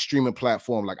streaming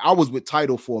platform. Like I was with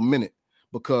Tidal for a minute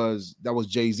because that was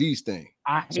Jay-Z's thing.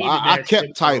 I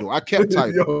kept Tidal. I hate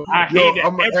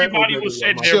that. Everybody was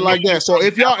saying shit like that. So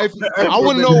if I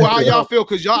want to know how y'all feel,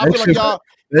 because I feel like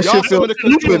y'all some of the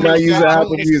consumers that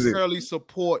don't necessarily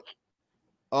support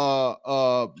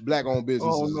black-owned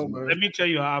businesses. Oh, no, man. Let me tell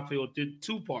you how I feel. There's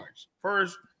two parts.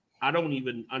 First, I don't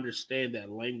even understand that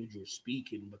language you're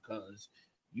speaking, because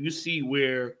you see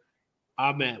where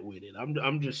I'm at with it.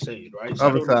 I'm just saying, right? So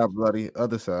other side, bloody.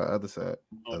 Other side.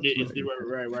 Oh, is it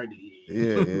right? Yeah,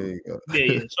 you go.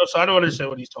 Yeah. So I don't understand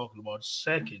what he's talking about.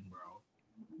 Second, bro,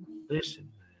 listen,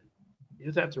 man. You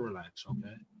just have to relax,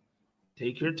 okay?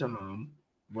 Take your time,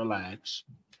 relax.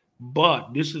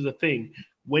 But this is the thing.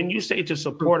 When you say to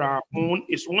support our own,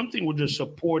 it's one thing we're just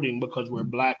supporting because we're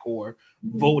black or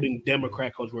voting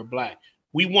Democrat because we're black.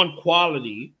 We want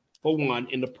quality, for one,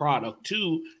 in the product.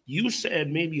 Two, you said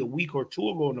maybe a week or two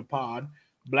ago in the pod,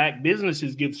 black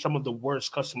businesses give some of the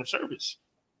worst customer service.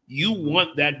 You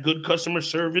want that good customer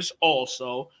service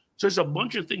also. So it's a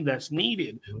bunch of things that's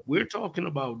needed. We're talking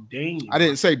about Dame. I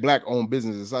didn't say black-owned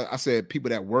businesses. I said people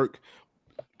that work.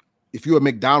 If you're a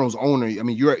McDonald's owner, I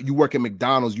mean, you work at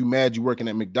McDonald's, you mad you working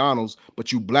at McDonald's,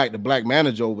 but you black, the black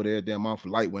manager over there, damn, my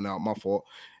light went out, my fault.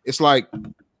 It's like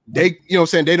they,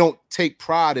 they don't take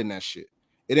pride in that shit.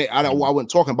 I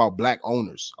wasn't talking about black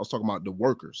owners. I was talking about the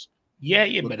workers. Yeah,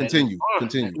 but continue.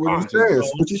 What you saying?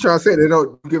 What you trying to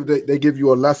say? They give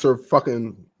you a lesser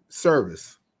fucking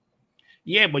service.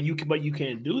 Yeah, but you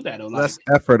can't do that. Less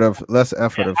effort of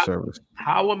service.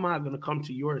 How am I going to come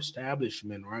to your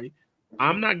establishment, right?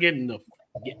 I'm not getting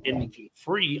anything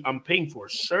free. I'm paying for a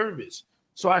service.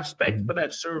 So I expect for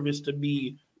that service to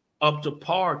be up to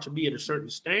par, to be at a certain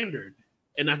standard.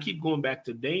 And I keep going back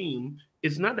to Dame.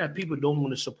 It's not that people don't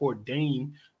want to support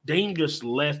Dame. Dame just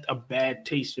left a bad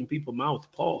taste in people's mouth.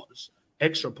 Pause.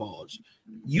 Extra pause.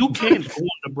 You can't go on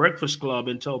the Breakfast Club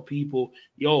and tell people,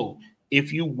 yo,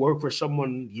 if you work for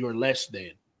someone, you're less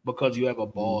than because you have a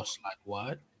boss. Like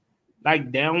what?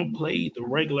 Like downplay the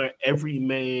regular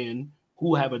everyman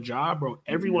who have a job, bro.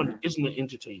 Everyone isn't an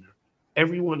entertainer.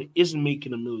 Everyone isn't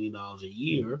making $1 million a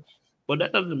year, but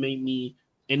that doesn't make me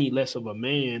any less of a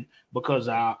man because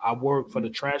I work for the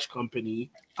trash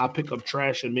company. I pick up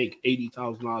trash and make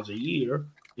 $80,000 a year,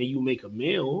 and you make $1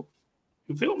 million.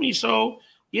 You feel me? So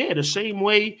yeah, the same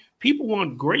way people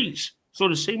want grace. So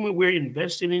the same way we're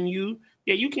investing in you,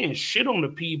 yeah, you can't shit on the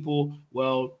people.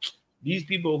 Well, these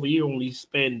people over here only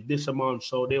spend this amount,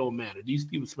 so they don't matter. These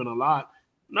people spend a lot.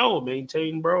 No,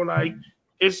 maintain, bro. Like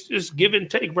it's just give and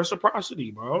take,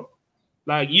 reciprocity, bro.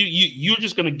 Like you're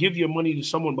just gonna give your money to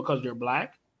someone because they're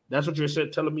black. That's what you're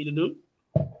telling me to do.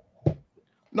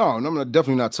 No, I'm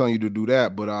definitely not telling you to do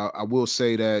that. But I will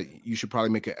say that you should probably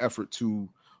make an effort to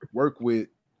work with,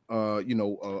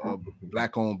 a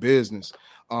black-owned business.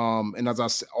 And as I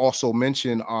also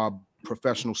mentioned, our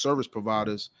professional service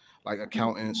providers like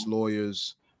accountants,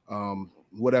 lawyers,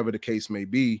 whatever the case may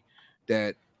be,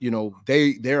 that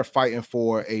they're fighting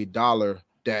for a dollar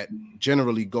that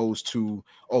generally goes to,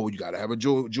 you got to have a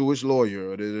Jewish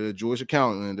lawyer or the Jewish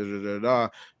accountant.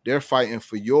 They're fighting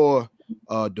for your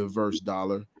diverse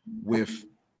dollar with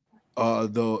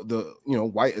the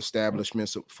white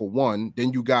establishments for one.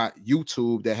 Then you got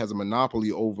YouTube that has a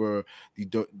monopoly over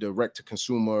the direct to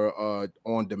consumer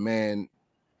on demand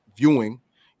viewing.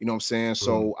 You know what I'm saying?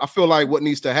 So I feel like what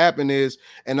needs to happen is,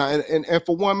 and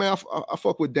for one, man, I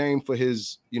fuck with Dame for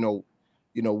his,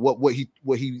 what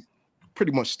he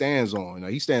pretty much stands on.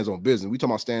 He stands on business. We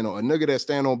talking about standing on a nigga that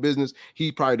stand on business.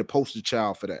 He probably the poster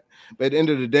child for that. But at the end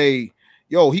of the day,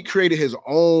 he created his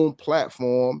own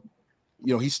platform.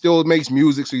 He still makes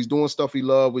music, so he's doing stuff he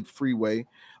loves with Freeway.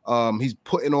 He's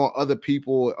putting on other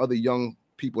people, other young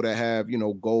people that have,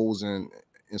 goals and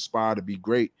inspire to be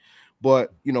great.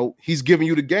 But, he's giving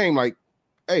you the game like,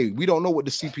 hey, we don't know what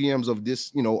the CPMs of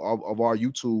this, of our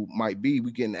YouTube might be.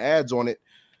 We getting ads on it.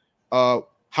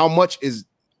 How much is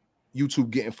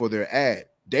YouTube getting for their ad?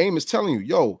 Dame is telling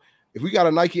you, if we got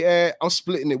a Nike ad, I'm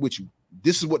splitting it with you.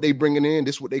 This is what they bringing in.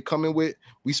 This is what they coming with.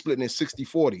 We splitting it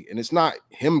 60-40. And it's not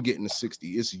him getting the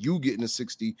 60. It's you getting the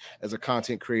 60 as a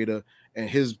content creator, and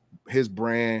his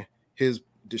brand, his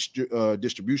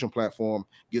distribution platform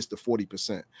gets the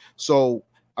 40%. So,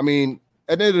 I mean,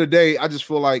 at the end of the day, I just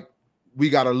feel like we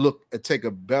got to take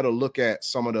a better look at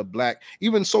some of the black,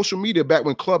 even social media back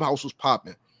when Clubhouse was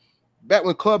popping.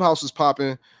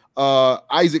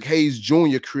 Isaac Hayes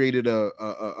Jr. created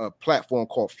a platform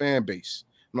called Fanbase.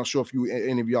 I'm not sure if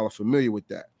any of y'all are familiar with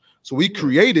that. So we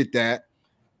created that,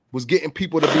 was getting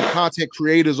people to be content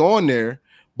creators on there,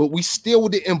 but we still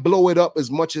didn't blow it up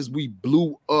as much as we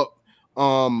blew up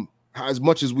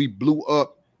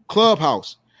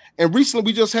Clubhouse. And recently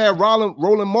we just had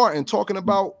Roland Martin talking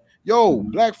about,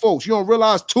 black folks, you don't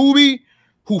realize Tubi,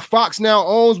 who Fox now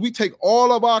owns, we take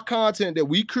all of our content that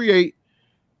we create.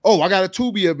 Oh, I got a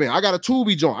Tubi event. I got a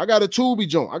Tubi joint. I got a Tubi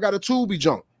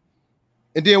joint.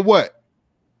 And then what?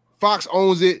 Fox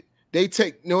owns it. They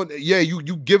take, you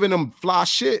giving them fly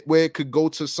shit where it could go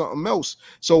to something else.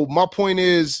 So my point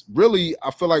is, really,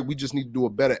 I feel like we just need to do a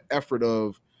better effort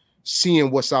of seeing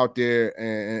what's out there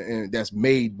and that's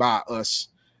made by us.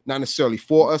 Not necessarily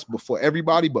for us, but for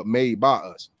everybody, but made by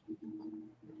us.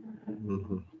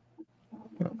 Mm-hmm.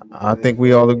 I think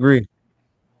we all agree.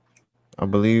 I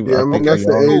believe. Yeah, I mean, that's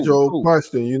the age-old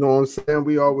question. You know what I'm saying?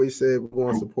 We always say we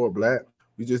want to support black.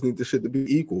 We just need the shit to be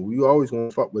equal. We always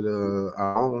want to fuck with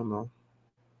I don't know.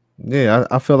 Yeah,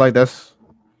 I feel like that's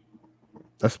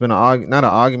been not an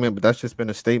argument, but that's just been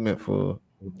a statement for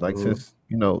like since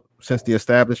the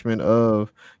establishment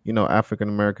of African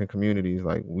American communities.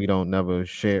 Like, we don't never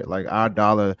share, like, our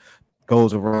dollar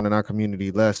goes around in our community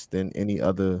less than any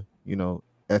other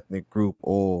ethnic group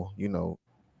or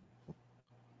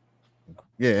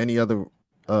any other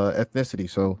ethnicity.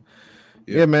 So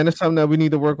yeah, man, it's something that we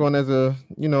need to work on as a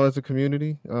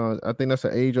community. I think that's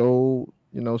an age-old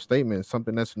statement,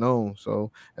 something that's known.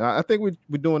 So I think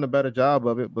we're doing a better job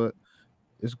of it, but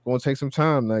it's going to take some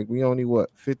time. Like, we only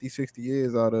 50, 60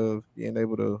 years out of being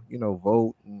able to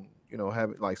vote and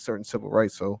have like certain civil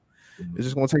rights. So it's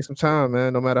just going to take some time,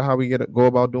 man, no matter how we go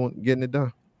about getting it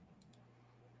done.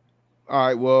 All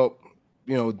right, well,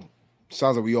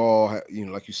 sounds like we all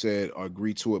like you said,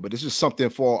 agree to it, but it's just something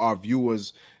for our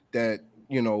viewers that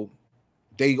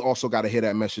they also got to hear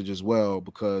that message as well,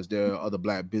 because there are other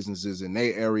black businesses in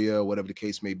their area, whatever the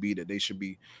case may be, that they should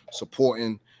be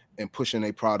supporting and pushing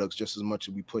their products just as much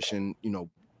as we pushing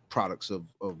products of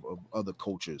other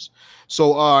cultures.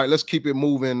 So all right, let's keep it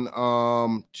moving.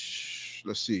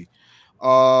 Let's see,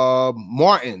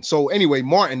 Martin. So anyway,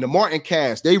 the Martin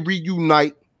cast, they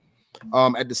reunite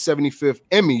at the 75th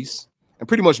Emmys and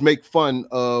pretty much make fun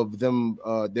of them,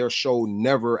 their show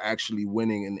never actually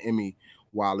winning an Emmy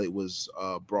while it was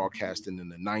broadcasting in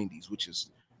the 90s, which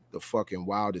is the fucking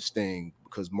wildest thing,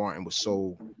 because Martin was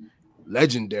so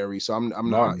legendary. So I'm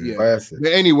not,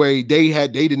 But anyway,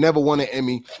 they never won an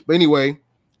Emmy. But anyway,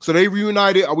 so they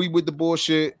reunited. Are we with the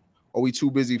bullshit? Are we too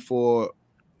busy for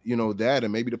that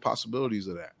and maybe the possibilities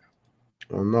of that?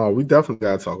 Oh no, we definitely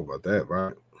gotta talk about that,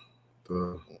 right?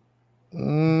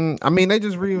 I mean, they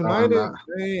just reunited.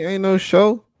 They ain't no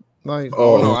show. Like, I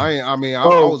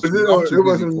was too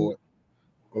busy for it.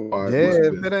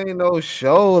 If it ain't no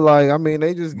show, like, I mean,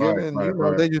 they just giving,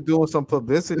 they just doing some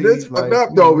publicity. It's fucked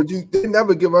up though, but they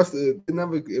never give us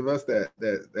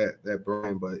that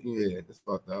brand. But yeah, it's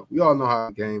fucked up. We all know how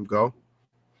the game go.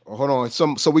 Hold on.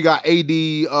 So we got AD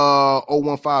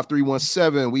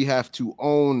 015317. We have to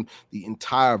own the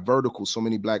entire vertical. So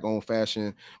many black owned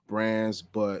fashion brands,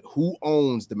 but who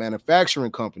owns the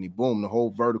manufacturing company? Boom, the whole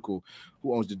vertical.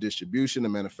 Who owns the distribution, the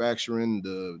manufacturing,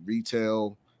 the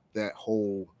retail, that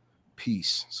whole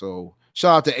piece? So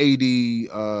shout out to AD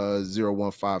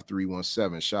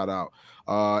 015317. Shout out.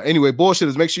 Anyway,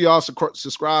 bullshitters, make sure y'all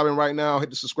subscribing right now. Hit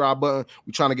the subscribe button.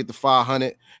 We're trying to get to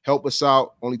 500. Help us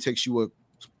out. Only takes you a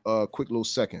quick little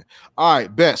second. All right,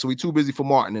 bet. So we too busy for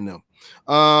Martin and them.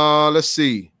 Let's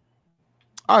see.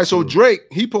 All right, so Drake,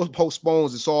 he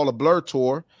postpones It's All a Blur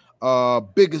tour.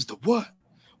 Big as the what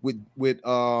with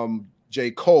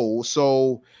J. Cole.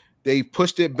 So They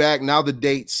pushed it back. Now the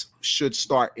dates should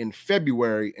start in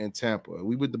February in Tampa. Are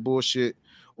we with the bullshit,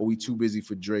 or we too busy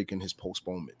for Drake and his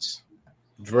postponements?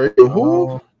 Drake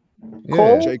who?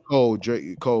 Cole? J. Cole.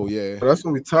 Drake Cole, yeah. That's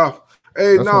gonna be tough.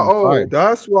 Hey,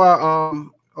 that's why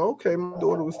okay, my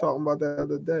daughter was talking about that the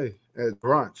other day at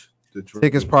brunch. The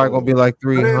tickets probably gonna be like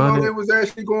 300. I didn't know they was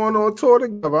actually going on tour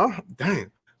together.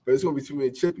 Damn. But it's gonna be too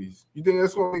many chippies. You think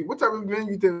that's gonna be what type of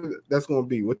event you think that's gonna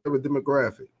be? What type of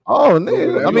demographic? Oh,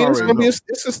 nigga. I mean, it's gonna be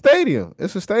it's a stadium.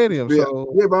 It's a stadium. Yeah,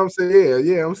 so but I'm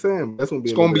saying, I'm saying that's gonna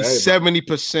be. It's gonna be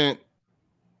 70%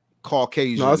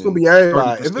 Caucasian. No, it's gonna be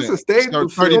everybody. If it's a stadium,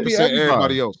 30%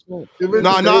 everybody else. No,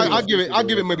 I'll give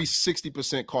it maybe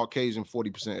 60% Caucasian,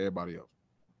 40% everybody else.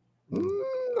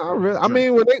 Not really. I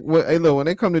mean, when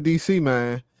they come to DC,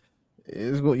 man.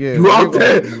 It's good, yeah. You out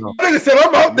there? Nigga said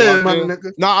I'm out there, my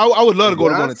nigga. No, I would love to go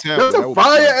to one in Tampa. That's a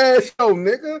fire ass show,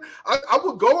 nigga. I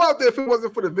would go out there if it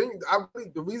wasn't for the venue.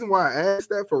 The reason why I asked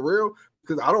that for real,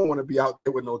 because I don't want to be out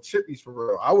there with no chippies for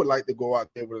real. I would like to go out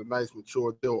there with a nice,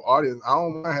 mature, chill audience. I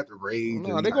don't want to have to rage.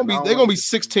 No, they're gonna be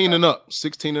 16 and up.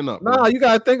 16 and up. Nah, you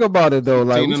gotta think about it though.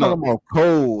 Like we're talking about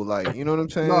Cole, like you know what I'm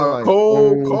saying? No, like,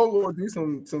 Cole gonna do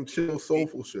some chill,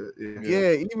 soulful shit.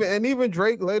 Yeah, even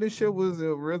Drake later shit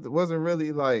wasn't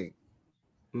really like.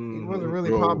 He wasn't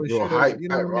really popping shit. Hype, you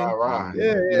know what I mean?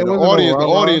 Yeah. The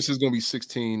audience is gonna be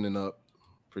 16 and up,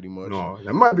 pretty much. No,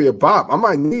 that might be a bop. I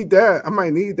might need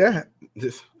that.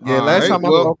 Just last time I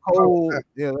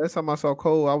saw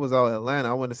Cole, I was out in Atlanta.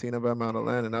 I went to see him about Mount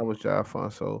Atlanta, and that was jive fun.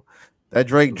 So that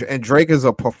Drake is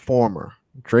a performer.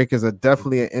 Drake is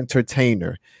definitely an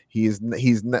entertainer. He's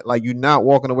not like you're not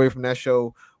walking away from that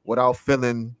show without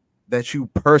feeling that you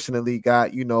personally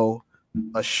got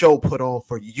a show put on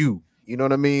for you. You know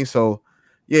what I mean? So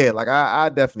yeah, like I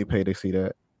definitely pay to see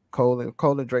that. Cole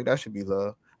and Drake, that should be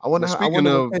love.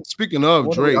 Speaking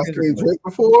of Drake, y'all seen Drake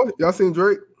before? Y'all seen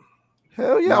Drake?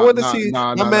 Hell yeah, I want to see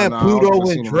my man Pluto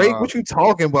and Drake. What you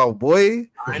talking about, boy?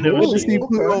 I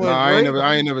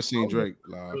ain't never seen Drake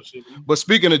live. But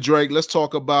speaking of Drake, let's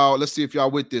see if y'all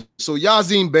with this. So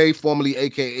Yazin Bey, formerly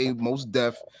aka Mos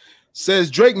Def, says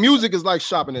Drake music is like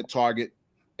shopping at Target.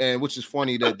 And which is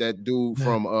funny that dude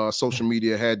from social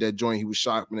media had that joint. He was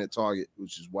shopping at Target,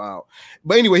 which is wild.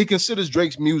 But anyway, he considers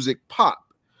Drake's music pop.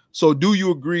 So do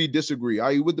you agree, disagree?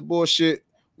 Are you with the bullshit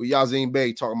with Yazin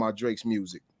Bey talking about Drake's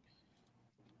music?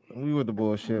 We with the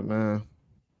bullshit, man.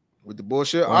 With the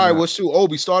bullshit? All right, well, shoot.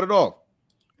 Obi, start it off.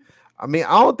 I mean,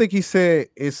 I don't think he said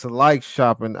it's like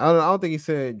shopping. I don't think he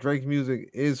said Drake's music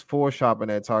is for shopping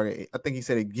at Target. I think he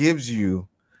said it gives you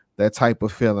that type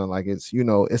of feeling. Like it's,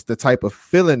 it's the type of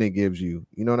feeling it gives you.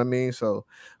 You know what I mean? So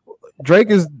Drake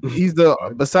he's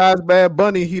besides Bad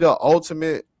Bunny, he the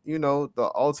ultimate,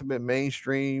 the ultimate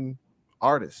mainstream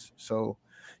artist. So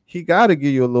he got to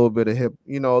give you a little bit of a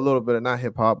little bit of not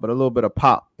hip hop, but a little bit of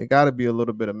pop. It got to be a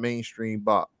little bit of mainstream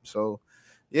bop. So,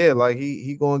 yeah, like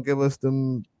he gonna give us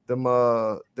them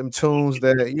tunes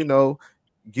that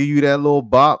give you that little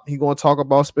bop. He gonna talk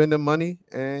about spending money,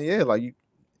 and yeah, like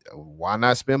why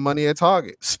not spend money at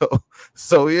Target?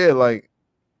 So yeah, like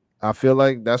I feel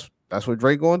like that's what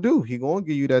Drake gonna do. He gonna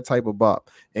give you that type of bop,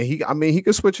 and he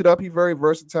could switch it up. He's very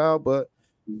versatile, but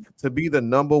to be the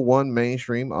number one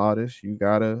mainstream artist, you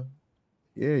gotta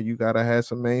have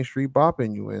some mainstream bop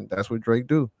in you, and that's what Drake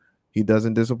do. He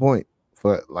doesn't disappoint.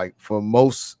 For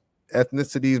most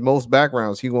ethnicities, most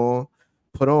backgrounds, he gonna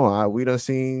put on. We done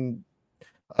seen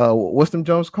what's them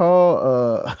jumps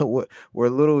called? Where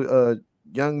little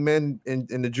young men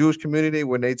in the Jewish community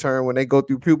when they go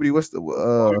through puberty. What's the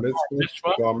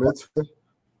bar mitzvah?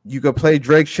 You could play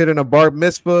Drake shit in a bar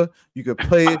mitzvah. You could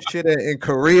play his shit in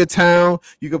Koreatown.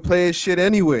 You could play his shit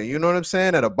anywhere. You know what I'm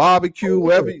saying? At a barbecue,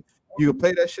 wherever you could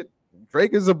play that shit.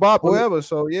 Drake is a bop, whoever.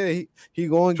 So yeah, he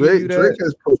going to give you that. Drake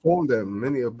has performed at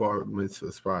many of bar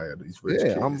mitzvahs prior. These rich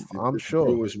kids. I'm sure.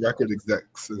 Jewish record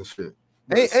execs and shit.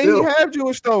 Ain't he have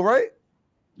Jewish though, right?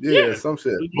 Yeah, some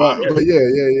shit. But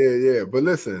yeah. But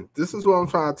listen, this is what I'm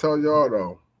trying to tell y'all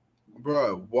though,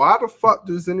 bro. Why the fuck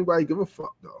does anybody give a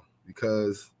fuck though?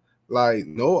 Because like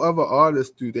no other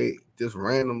artist do they just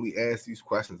randomly ask these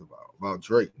questions about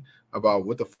Drake, about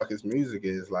what the fuck his music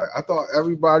is. Like I thought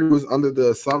everybody was under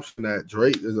the assumption that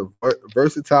Drake is a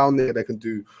versatile nigga that can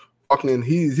do fucking.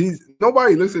 He's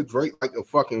nobody looks at Drake like a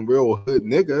fucking real hood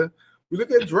nigga. We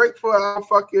look at Drake for our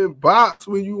fucking box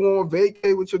when you want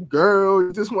vacate with your girl.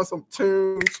 You just want some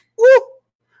tunes, woo,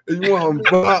 and you want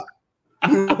them bop.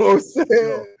 You know what I'm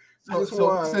saying?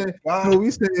 So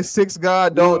we saying 6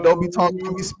 God don't be talking,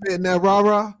 don't be spitting that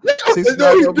rah-rah.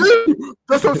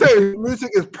 That's what I'm saying. His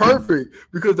music is perfect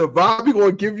because the vibe he's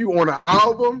gonna give you on an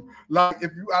album. Like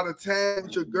if you out of town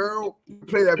with your girl, you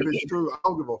play that bitch through. I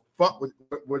don't give a fuck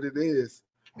what it is.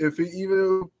 If it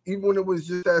even when it was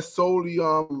just that solely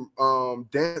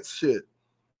dance shit,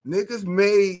 niggas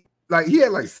made like he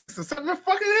had like 6 or 7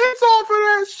 fucking hits off of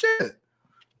that shit.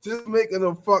 Just making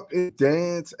a fucking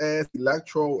dance ass,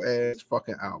 electro ass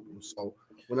fucking album. So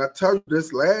when I tell you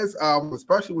this last album,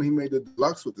 especially when he made the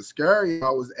deluxe with the scary, I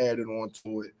was added on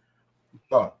to it.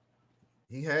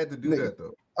 He had to do that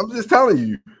though. I'm just telling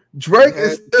you, Drake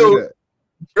is still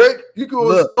Drake. You can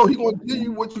look, he gonna give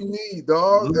you what you need,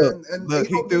 dog. And look,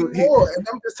 he do more. And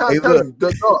I'm just trying to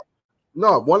tell you,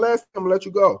 no, one last thing, I'm gonna let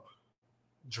you go.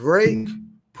 Drake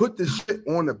put the shit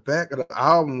on the back of the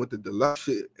album with the deluxe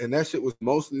shit, and that shit was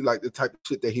mostly like the type of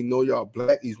shit that he know y'all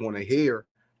blackies want to hear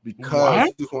because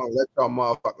he just want to let y'all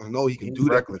motherfuckers know he can do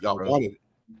that because y'all wanted it.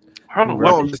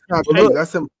 No, it's not true.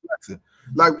 That's him flexing.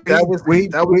 Like that was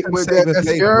that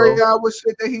scary hour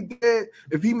shit that he did.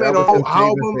 If he made a whole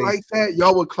album like that,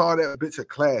 y'all would call that bitch a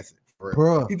classic,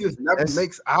 bro. He just never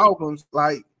makes albums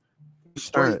like.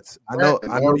 Strengths. I know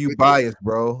you biased,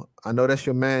 bro. I know that's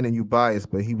your man and you biased,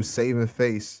 but he was saving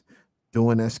face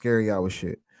doing that scary hour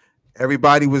shit.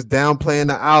 Everybody was downplaying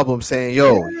the album, saying,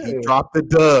 "Yo, he dropped the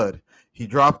dud. He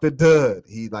dropped the dud.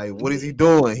 He like, what is he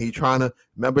doing? He trying to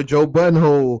remember Joe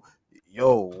Buttonhole.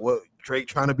 Yo, what Drake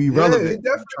trying to be relevant,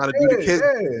 trying to do the kids."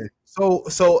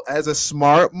 So as a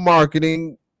smart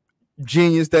marketing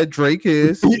genius that Drake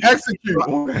is, he executed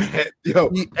on that. Yo,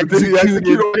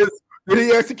 did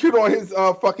he execute on his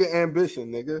fucking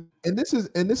ambition, nigga? And this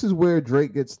is where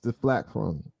Drake gets the flack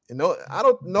from. You know,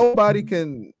 nobody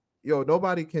can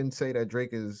say that Drake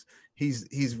is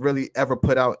he's really ever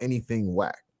put out anything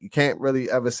whack. You can't really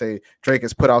ever say Drake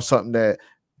has put out something that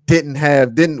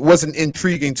wasn't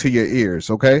intriguing to your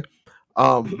ears, okay?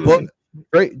 But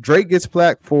Drake gets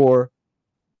flack for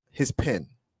his pen.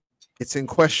 It's in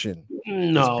question.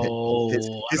 No,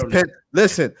 his pen.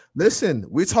 Listen.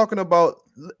 We're talking about.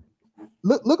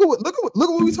 Look at what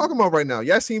we're talking about right now.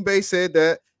 Yasin Bey said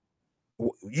that.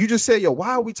 You just said, yo, why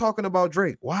are we talking about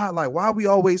Drake? Why are we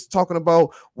always talking about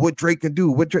what Drake can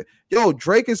do?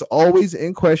 Drake is always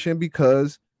in question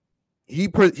because he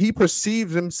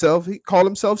perceives himself. He called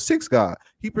himself Six God.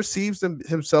 He perceives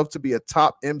himself to be a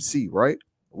top MC, right?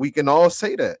 We can all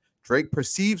say that. Drake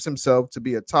perceives himself to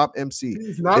be a top MC.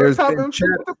 He's not a top MC.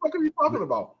 What the fuck are you talking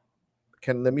about?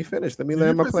 Let me finish. Let me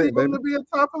land my plane, baby. To be a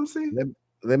top MC?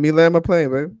 Let me land my plane,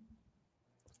 baby.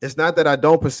 It's not that I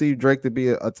don't perceive Drake to be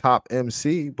a top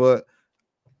MC, but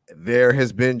there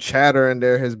has been chatter and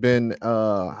there has been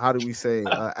accusations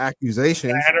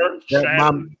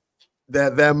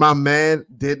that my man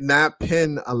did not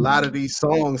pen a lot of these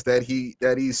songs that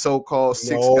he's so-called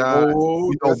Six God,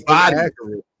 body.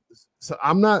 So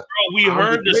I'm not. Bro, we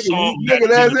heard the song. Nigga,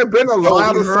 there hasn't been a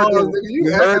lot of songs.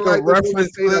 You heard like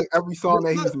reference to every song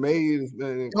that he's made has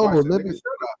been in question. Nigga, shut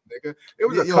up, nigga. It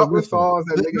was a couple of songs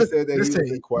that nigga said that he was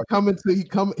in question. He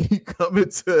coming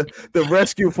to the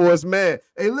rescue for his man.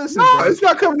 Hey, listen, no, bro. It's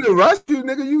not coming to the rescue,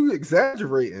 nigga. You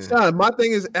exaggerating. Son, my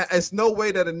thing is, it's no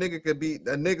way that a nigga could be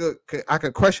I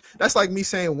could question. That's like me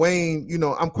saying Wayne. You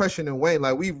know, I'm questioning Wayne.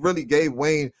 Like we really gave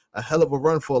Wayne a hell of a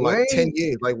run for like 10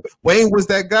 years. Like Wayne was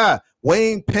that guy.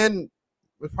 Wayne Penn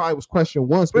probably was questioned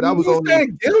once, but I was only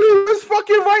Gilly was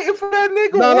fucking writing for that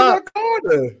nigga on that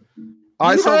corner. All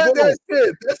right, so that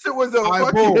shit. That shit was a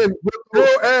fucking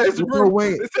real ass group.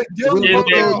 It said Gilly his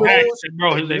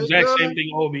exact same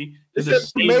thing, Obi.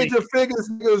 Major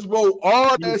Figures niggas wrote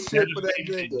all that shit for that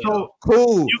nigga. So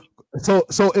cool. So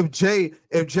if Jay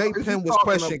Penn was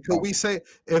questioned, could we say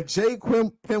if Jay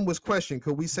Penn was questioned,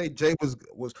 could we say Jay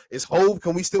is Hove?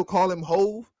 Can we still call him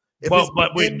Hove?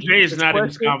 But Jay is not in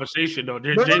this conversation though.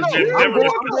 I'm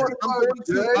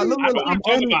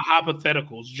talking about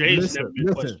hypotheticals. Jay is never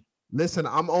been questioned. Listen,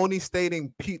 I'm only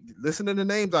stating. Listen to the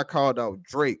names I called out: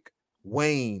 Drake,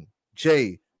 Wayne,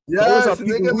 Jay. Yes, those are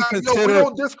people we consider.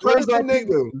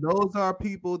 Those are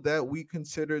people that we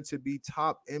consider to be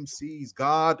top MCs,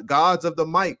 gods of the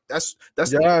mic. That's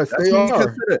they are.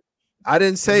 I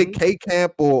didn't say K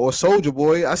Camp or Soldier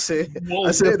Boy. I said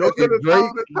those are the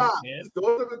top of the top.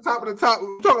 Those are the top of the top.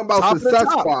 We're talking about success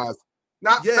wise.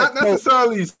 Not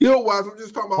necessarily skill wise. I'm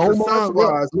just talking about success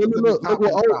wise.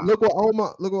 Look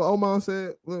what Omar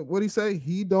said. What he say?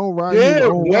 He don't ride. Yeah,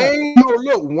 Wayne.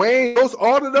 Wayne.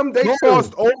 All of them. They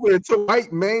crossed over into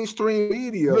white mainstream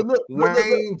media.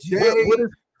 Wayne, Jay,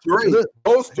 Drake.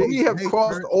 Those three have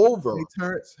crossed over.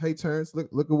 Hey, Terrence. Look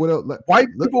at what else. White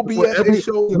people be at these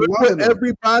shows. Look what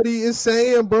everybody is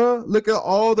saying, bro. Look at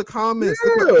all the comments.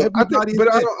 Yeah, I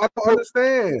don't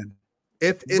understand.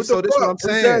 If so, this is what I'm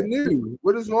saying. New?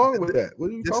 What is wrong with that?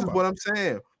 What are you talking about? What I'm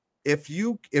saying. If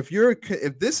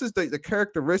this is the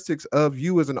characteristics of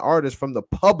you as an artist from the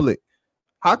public,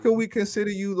 how can we consider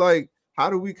you like? How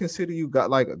do we consider you got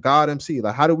like a God MC?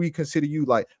 Like, how do we consider you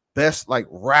like best like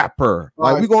rapper?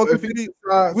 Like, we gonna consider you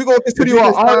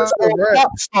an artist or a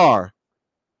pop star?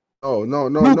 Oh no.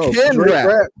 Can Drake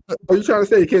rap? Are you trying to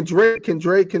say can Drake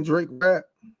rap?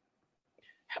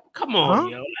 Come on,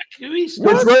 yo. Like, can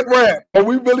Drake rap? Are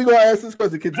we really gonna ask this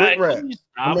question? Can Drake rap?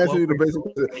 I'm asking you the basic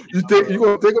question. You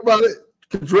gonna think about it?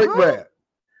 Can Drake rap?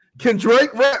 Can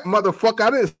Drake rap, motherfucker?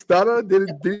 I didn't stutter.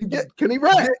 Can he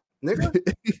rap,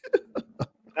 nigga?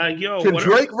 Yo, can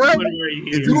Drake rap?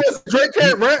 Drake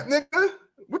can't rap, nigga.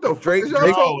 What the Drake can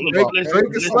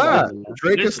slide.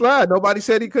 Drake can slide. Nobody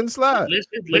said he couldn't slide.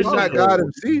 Listen, not God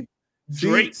MC.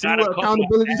 Drake got what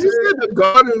accountability is. The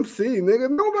God MC, nigga.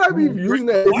 Nobody be using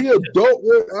that. Is he adult?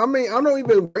 I mean, I don't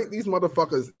even rank these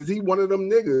motherfuckers. Is he one of them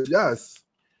niggas? Yes.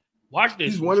 Watch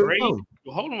this. He's one of them.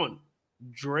 Hold on.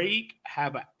 Drake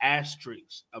have an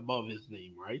asterisk above his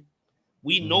name, right?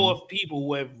 We know of people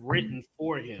who have written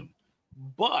for him,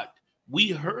 but we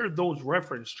heard those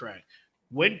reference tracks.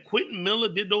 When Quentin Miller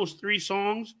did those 3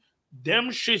 songs, them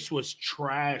shits was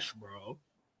trash, bro.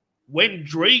 When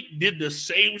Drake did the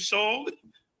same song,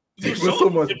 it was so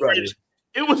much better.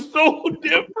 It was so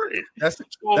different. That's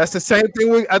the same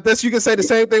thing. I guess you can say the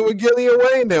same thing with Gilly and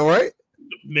Wayne, then, right?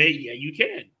 Yeah, you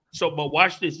can. So, but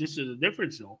watch this. This is a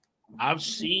difference, though. I've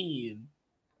seen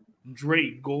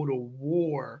Drake go to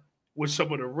war with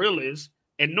some of the realists,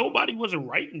 and nobody wasn't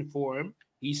writing for him.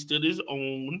 He stood his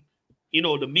own. You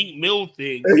know, the Meek Mill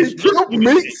thing. He killed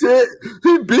Meek shit.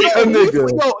 He beat a nigga.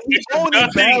 He only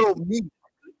battled Meek.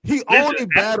 He only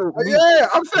battled Meek. Yeah,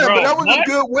 I'm saying, but that was a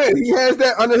good win. He has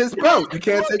that under his belt. You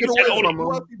can't take it away from him.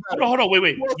 Hold on,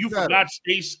 wait. You forgot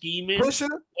Stay Scheming?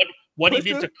 What he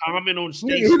did to Common on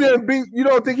Stay He didn't beat. You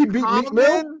don't think he beat Meek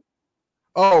Mill?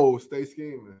 Oh, Stay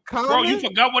Scheming. Bro, you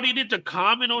forgot what he did to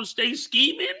Common on Stay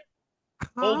Scheming?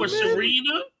 Over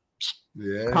Serena?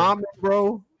 Yeah. Common,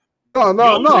 bro.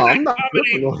 No, I'm not.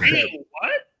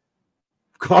 What?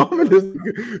 Common is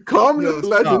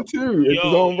legend too. It's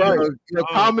his own right.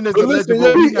 Common is a legend.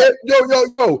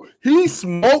 Yo, he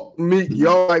smoked Meek,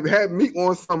 yo. Like had Meek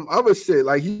on some other shit.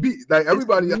 Like he beat, like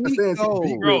everybody understands.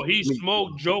 Bro, he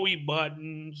smoked Joey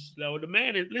Buttons. So the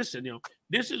man is listen, yo.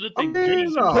 This is the thing. Hear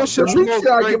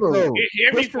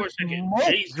me for a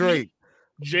second.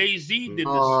 Jay-Z did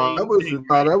the same thing.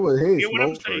 That was his. You know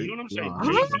what I'm saying?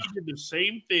 Jay-Z did the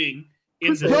same thing.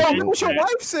 What your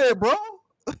wife said, bro.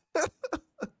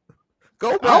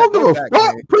 Go back. I don't give a fuck.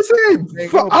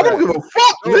 I don't give a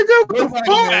fuck, nigga. Go back.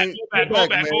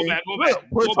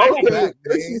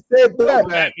 She said that.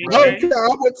 I don't care.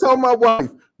 I would tell my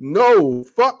wife, no,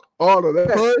 fuck all of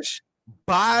that. Push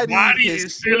body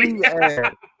is silly.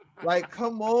 Like,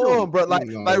 come on, bro. Like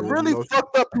really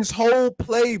fucked up his whole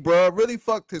play, bro. Really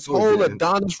fucked his whole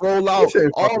Adonis rollout,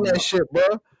 all that shit, bro.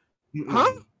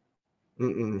 Huh?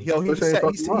 Yo,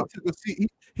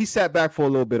 he sat back for a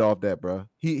little bit off that, bro.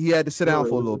 He had to sit down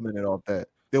for a little minute off that.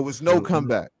 There was no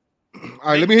comeback. All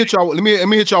right, let me hit y'all. Let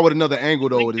me hit y'all with another angle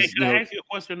though. Can I ask you a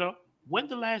question though? When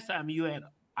the last time you had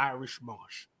Irish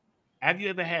Mosh? Have you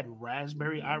ever had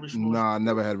raspberry Irish Moss? Nah, I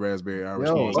never had raspberry Irish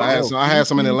Moss. I had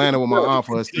some in Atlanta with my aunt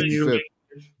for her 65th.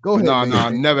 Go ahead. Nah,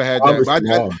 never had that. But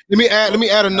let me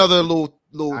add another little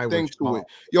thing to it.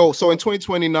 Yo, so in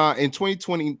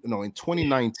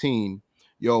 2019,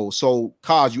 yo, so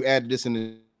Kaz, you added this in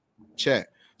the chat.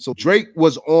 So Drake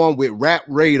was on with Rap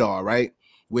Radar, right?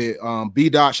 With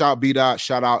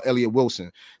shout out Elliott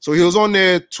Wilson. So he was on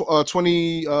there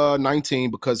 2019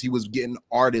 because he was getting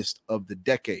Artist of the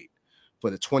Decade. For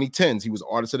the 2010s, he was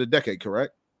Artist of the Decade,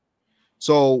 correct?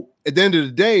 So at the end of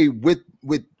the day, with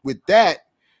that,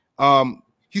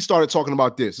 he started talking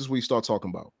about this. This is what he started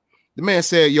talking about. The man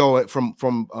said, "Yo, from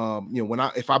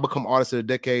if I become Artist of the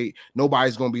Decade,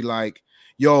 nobody's gonna be like,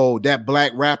 yo, that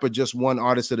black rapper just won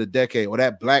Artist of the Decade, or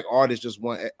that black artist just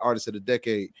won Artist of the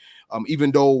Decade."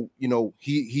 Even though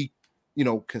he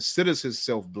considers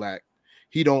himself black,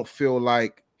 he don't feel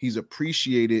like he's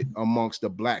appreciated amongst the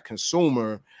black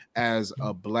consumer as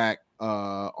a black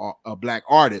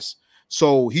artist.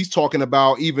 So he's talking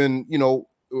about even,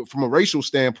 from a racial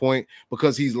standpoint,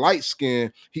 because he's light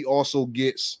skinned, he also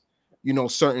gets,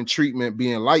 certain treatment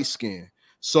being light skinned.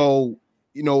 So,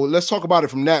 let's talk about it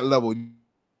from that level. Do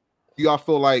y'all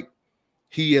feel like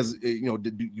he is, do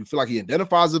you feel like he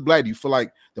identifies as black? Do you feel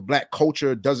like the black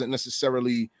culture doesn't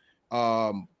necessarily,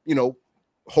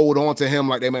 hold on to him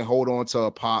like they may hold on to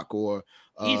a Pac or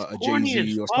a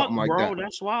Jay-Z or something like that?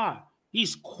 That's why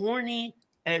he's corny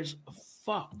as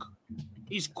fuck.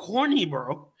 He's corny,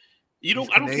 bro. I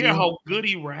don't care how good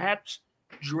he raps.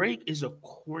 Drake is a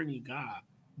corny guy.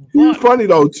 He's funny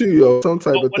though too, yo. Some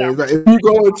type of things. Like if you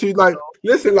go into like,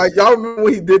 listen, like y'all remember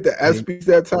when he did the S piece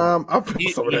that time? I put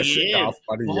some of that shit out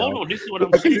funny. Hold on, this is what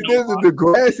I'm saying. He did the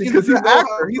Degrassi because he's an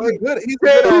actor. He's good. He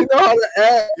know how to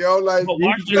act, yo. Like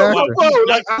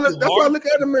that's why I look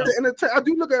at him as an entertainer. I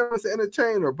do look at him as an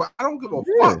entertainer, but I don't give a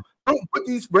fuck. I don't put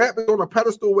these rappers on a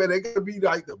pedestal where they gotta be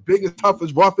like the biggest,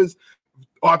 toughest, roughest,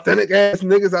 authentic ass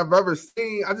niggas I've ever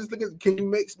seen. I just look at, can you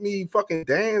make me fucking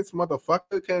dance,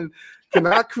 motherfucker? Can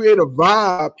I create a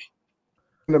vibe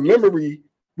and a memory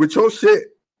with your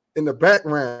shit in the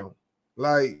background?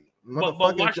 Like, but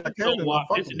watch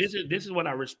this is what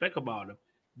I respect about him.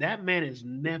 That man has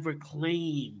never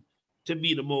claimed to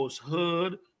be the most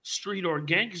hood, street, or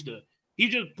gangster. He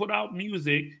just put out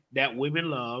music that women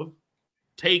love,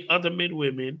 take other men,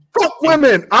 women. Fuck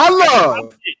women. I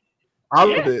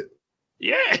love it.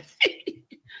 Yeah.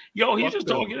 Yo, he's just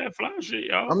talking that fly shit,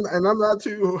 yo. I'm not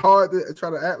too hard to try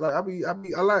to act like I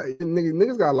like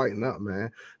niggas gotta lighten up, man.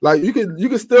 Like you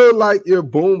can still like your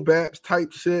boom baps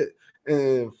type shit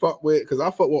and fuck with, because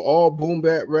I fuck with all boom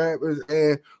bap rappers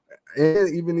and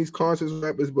even these conscious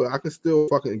rappers, but I can still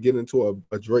fucking get into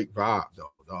a Drake vibe though.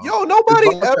 Yo, nobody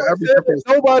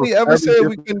ever said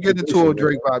we can get into a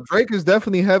Drake vibe. Drake is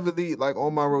definitely heavily like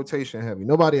on my rotation heavy.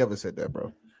 Nobody ever said that,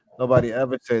 bro. Nobody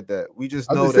ever said that. We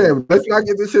just know that. Saying, let's not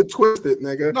get this shit twisted,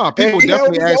 nigga. No, people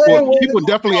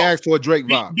definitely ask for a Drake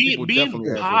vibe. Being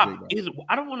pop is.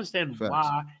 I don't understand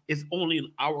why it's only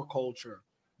in our culture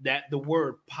that the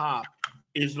word pop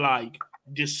is like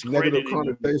discredited.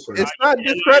 It's not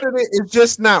discredited. It's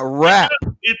just not rap.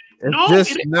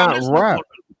 It's not rap.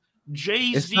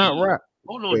 Jay-Z. It's not rap.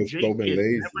 Hold on, Jay-Z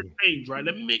never changed, right?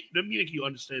 Let me make you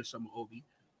understand something, Obi.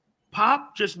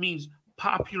 Pop just means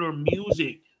popular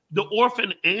music. The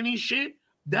Orphan Annie shit,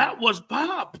 that was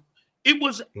pop. It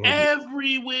was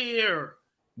everywhere.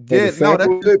 Yeah, no,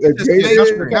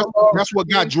 that's what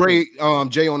got Drake,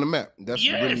 Jay on the map. That's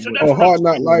Hard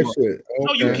Knock Life shit.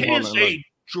 No, you can't say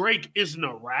Drake isn't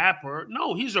a rapper.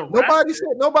 No, he's a rapper.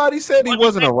 Nobody said he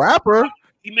wasn't a rapper.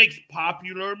 He makes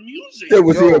popular music. Yeah,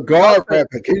 was he a guard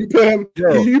rapper? Can you put him?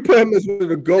 Can you put him as one of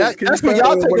the goats? That's what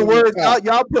y'all take the words.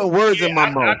 Y'all put words in my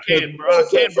mouth. I can, bro. I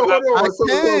can.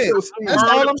 That's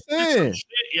all I'm saying.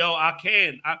 Yo, I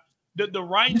can. The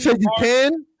right. You said you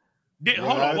can.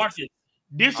 Hold on, watch it.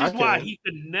 This is why he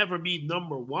could never be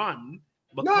number one.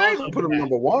 No, I ain't gonna put him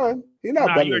number one. He's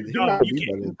not better. He's not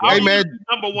better. Hey man,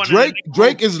 number one.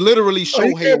 Drake is literally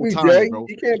Shohei Ohtani, bro.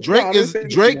 Drake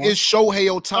is Shohei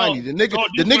Ohtani. The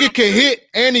nigga can hit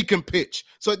and he can pitch.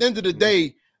 So at the end of the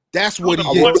day, that's what he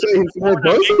is.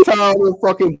 Versatile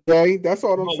fucking Jay. That's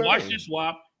all I'm saying. Watch this,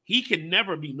 Wop. He can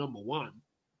never be number one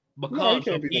because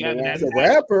he can't be as a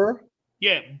rapper.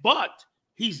 Yeah, but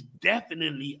he's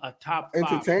definitely a top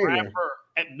 5 rapper.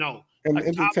 No, an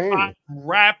entertainer,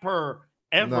 rapper.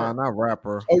 Ever. Nah, not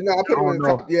rapper. Oh no, I put him in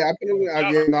top. Yeah, I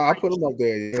put him up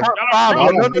there. Yeah. Top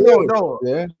 5. No.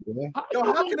 Yeah. Yo,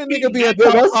 how can a nigga be a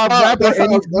top 5 rapper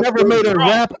and he's never made a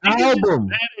rap album?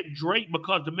 Drake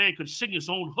because the man could sing his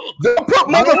own hook. Put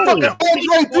motherfucking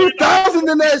Andre 3000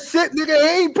 in that shit, nigga. He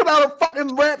ain't put out a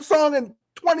fucking rap song in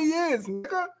 20 years,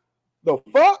 nigga. The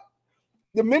fuck?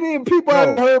 The million people I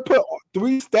heard put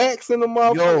 3 stacks in the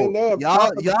motherfucker.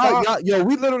 Yo,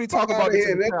 we literally talk about this.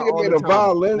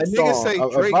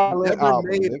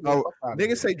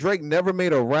 Niggas say Drake never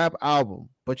made a rap album,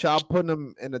 but y'all putting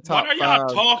him in the top 5. What are y'all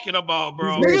talking about,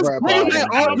 bro? Niggas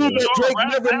argue that Drake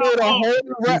never made a whole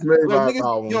rap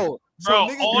album. Yo, bro,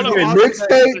 he's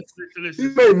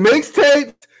made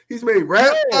mixtapes. He's made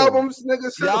rap albums, nigga.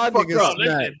 Y'all niggas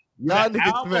listen. Y'all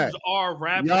albums are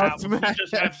rap albums. You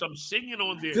just have some singing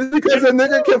on there. Just because a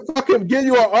nigga can fucking give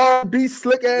you an R&B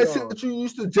slick ass shit that you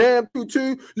used to jam to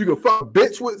too, you can fuck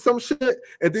bitch with some shit,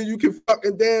 and then you can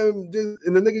fucking and the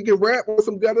nigga can rap on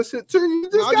some gutter shit too.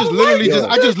 I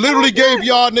just literally gave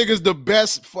y'all niggas the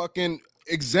best fucking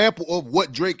example of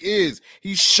what Drake is.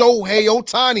 He's Shohei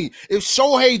Ohtani. If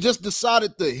Shohei just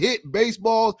decided to hit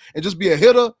baseballs and just be a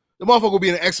hitter, the motherfucker will be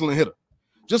an excellent hitter.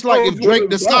 Just like if Drake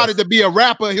decided to be a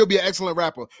rapper, he'll be an excellent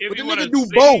rapper. But the nigga do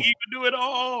both. He can do it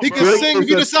all. He can sing. If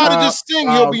he decided to sing,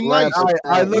 he'll be nice. He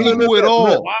can do it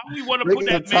all. Why we want to put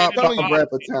that man in the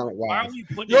rapper talent?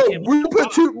 We don't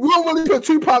really put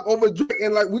Tupac over Drake,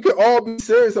 and like we could all be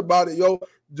serious about it, yo.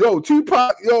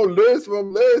 Tupac, lyrics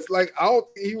from lyrics, like I don't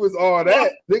think he was all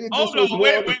that. Nigga just was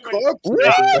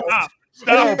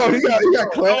Stop. Yo, he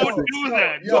got classics. Don't do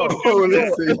that. Yo,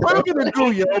 listen. Put him in the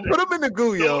goo, yo. Put him in the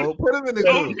goo, yo. Put him in the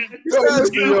goo.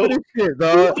 Yo, shit,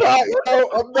 dog.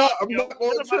 I'm not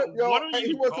on a trip, yo.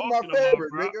 He wasn't my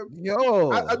favorite, nigga.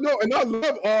 Yo, I know, and I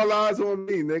love All Eyes on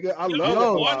Me, nigga. I love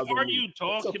All Eyes on Me. What are you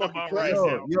talking about right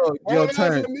now? Yo, All Eyes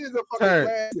on Me is a fucking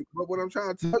classic. But what I'm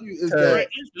trying to tell you is that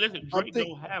listen, Drake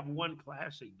don't have one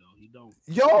classic though. He don't.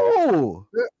 Yo.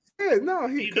 Yeah, no,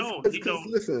 he don't.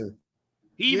 Listen.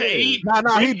 He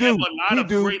do.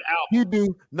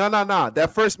 No.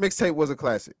 That first mixtape was a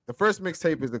classic. The first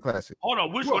mixtape is the classic. Hold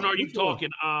on, which one are you talking?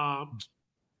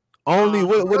 Only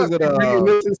what is it?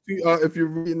 If you're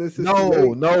reading this,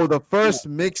 no, the first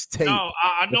mixtape. No,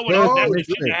 I know what I'm it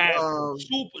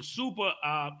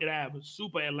had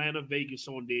Super Atlanta Vegas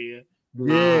on there.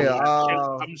 Yeah,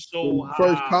 I'm so high.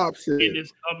 First pop shit. It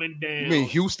is coming down. You mean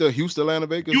Houston, Atlanta,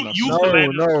 Vegas? No,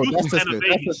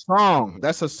 that's a song.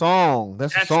 That's a song.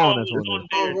 That's a song that's on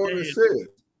there.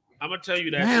 I'm gonna tell you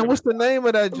that. Man, what's the name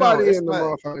of that joint? I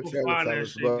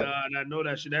know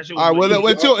that shit. That shit. All right,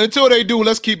 well, until they do,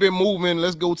 let's keep it moving.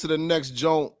 Let's go to the next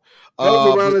joint. That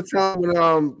was around the time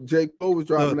when J. Cole was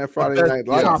dropping that Friday Night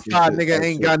Lights. Top 5 nigga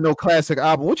ain't got no classic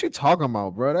album. What you talking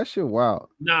about, bro? That shit wild.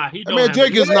 Nah, he don't. I mean,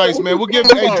 Drake is nice, man. We'll give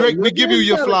Drake. We give you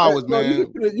your flowers, man.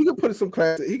 You can put some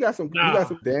classic. He got some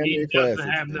damn near classics.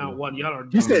 Have now one. Y'all are.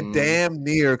 You said damn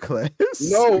near class.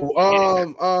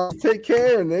 No, Take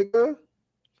Care, nigga.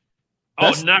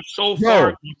 Not so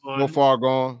far. So far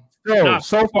gone. No,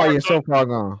 so far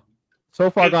gone. So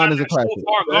Far Gone is a classic. So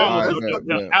Far Gone,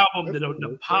 the album,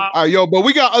 the pop. All right, yo, but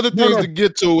we got other things to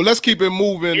get to. Let's keep it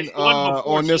moving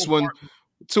on this one.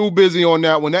 Too busy on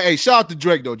that one. Hey, shout out to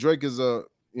Drake though. Drake is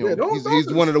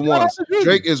he's one of the ones.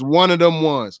 Drake is one of them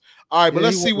ones. All right, but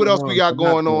let's see what else we got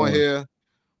going on here.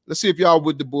 Let's see if y'all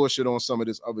with the bullshit on some of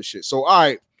this other shit. So, all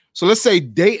right. So let's say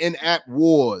dating app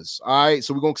wars. All right.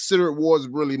 So we're going to consider it wars,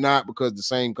 really not, because the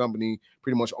same company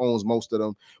pretty much owns most of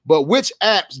them. But which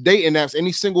apps, dating apps,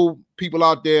 any single people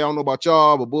out there, I don't know about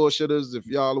y'all, but bullshitters, if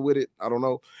y'all are with it, I don't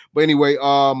know. But anyway,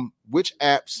 which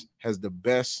apps has the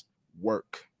best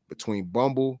work between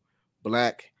Bumble,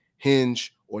 Black,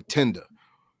 Hinge, or Tinder?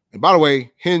 And by the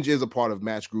way, Hinge is a part of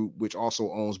Match Group, which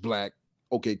also owns Black,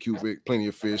 OkCupid, Plenty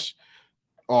of Fish,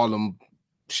 all them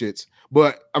shits.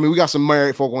 But I mean, we got some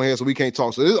married folk on here, so we can't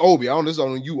talk. So this is Obi. This is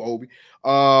on you, Obi.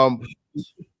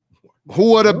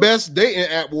 Who are the best dating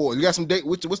app wars? You got some date?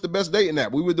 What's the best dating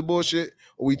app? We with the bullshit,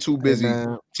 or we too busy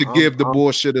to give the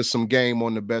bullshitters some game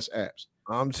on the best apps?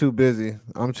 I'm too busy.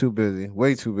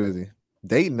 Way too busy.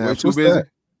 Dating apps. Too busy.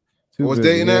 What's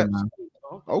dating apps?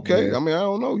 Okay. Yeah. I mean, I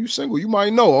don't know. You single? You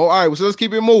might know. All right. So let's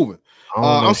keep it moving.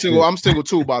 I'm single. I'm single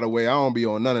too, by the way. I don't be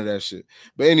on none of that shit.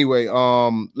 But anyway,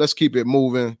 let's keep it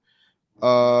moving.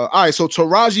 All right. So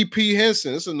Taraji P.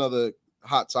 Henson. This is another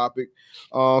hot topic.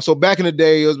 So back in the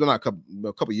day, it was been a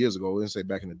couple years ago. I didn't say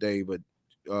back in the day, but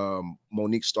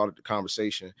Monique started the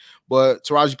conversation. But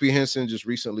Taraji P. Henson just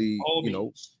recently,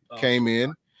 came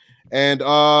in. And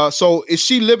so is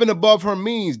she living above her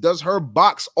means? Does her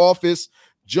box office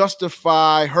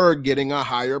justify her getting a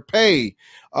higher pay?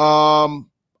 All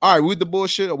right, with the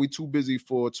bullshit, are we too busy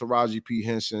for Taraji P.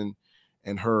 Henson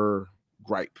and her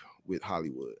gripe with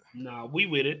Hollywood? Nah, we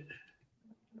with it.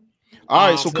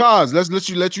 All right, so Kaz, let's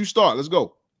let you start. Let's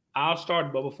go. I'll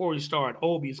start, but before we start,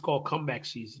 Obi, it's called Comeback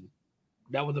Season.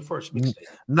 That was the first mixtape.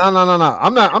 No.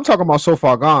 I'm talking about So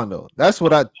Far Gone though. That's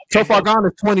what So Far Gone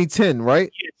is 2010,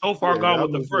 right? Yeah, So Far Gone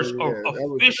was the first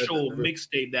official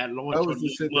mixtape that launched. That was the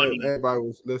shit that everybody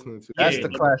was listening to. That's the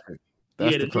classic.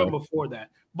 The drum before that.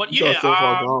 But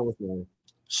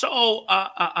so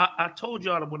I told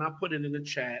y'all when I put it in the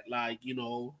chat, like,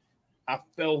 I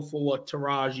fell for what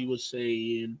Taraji was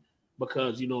saying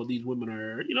because, these women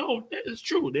are, it's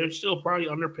true. They're still probably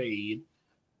underpaid.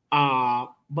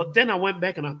 But then I went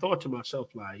back and I thought to myself,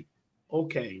 like,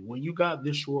 okay, when you got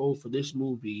this role for this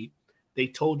movie, they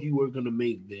told you were going to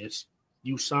make this.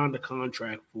 You signed a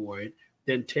contract for it.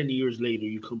 Then 10 years later,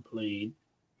 you complain.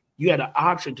 You had an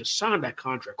option to sign that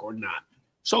contract or not.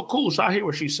 So cool. So I hear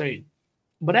what she's saying.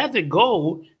 But as it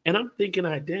go, and I'm thinking,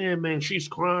 like, damn, man, she's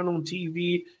crying on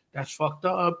TV. That's fucked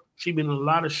up. She been in a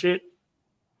lot of shit.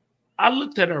 I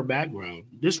looked at her background.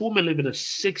 This woman lived in a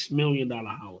 $6 million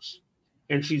house,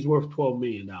 and she's worth $12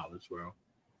 million, bro.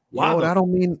 Why? That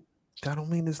don't mean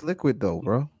it's liquid though,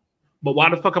 bro. But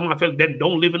why the fuck am I feeling that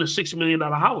don't live in a $6 million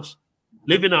house?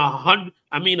 Live in a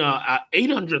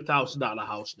 $800,000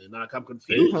 house. Then I'm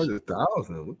confused.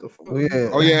 $800,000. What the fuck?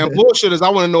 Oh yeah. And bullshitters. I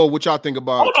want to know what y'all think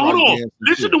about. Hold on.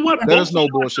 Listen to what. Let us know,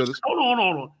 bullshitters. Hold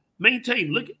on.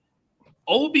 Maintain. Look,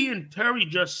 Obi and Terry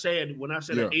just said when I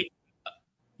said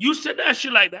You said that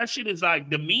shit like that shit is like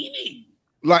demeaning.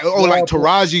 Like like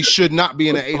Taraji should not be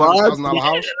in an $800,000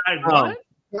 house. Like, what?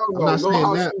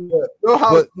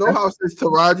 No house is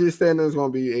Taraji saying is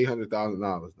gonna be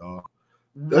 $800,000, dog.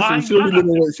 That's she gonna be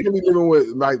living with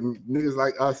like niggas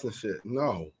like us and shit.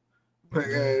 No.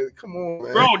 Come on,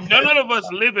 man. Bro, none of us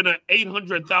live in an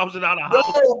 $800,000 house. No,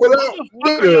 but what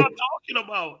are y'all talking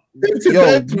about?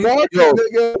 Today's market,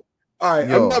 nigga. All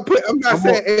right, I'm not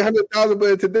saying 800,000,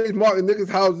 but in today's market, niggas'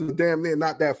 houses are damn near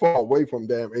not that far away from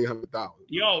damn 800,000.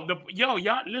 Y'all,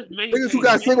 niggas who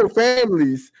got single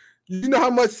families. You know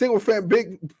how much single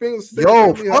family fucking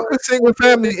single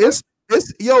family is.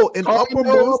 It's in Upper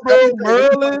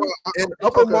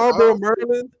Marlboro,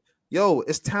 Maryland, Yo,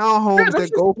 it's townhomes that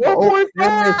go for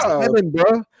 7,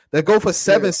 bro. That go for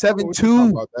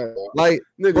 7.72. Like,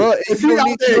 nigga, bro, if you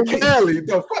out there in Cali,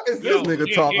 the fuck is this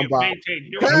nigga talking about?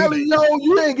 Cali,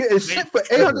 you ain't getting shit for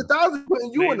 800,000,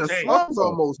 putting you in the slums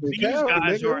almost. These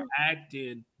guys are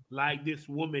acting like this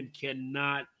woman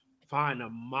cannot find a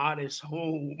modest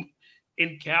home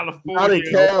in California. Not in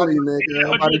Cali,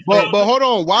 nigga. But hold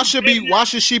on. Why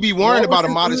should she be worrying about a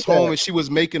modest home if she was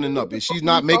making enough? If she's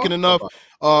not making enough,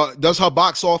 does her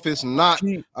box office not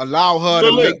allow her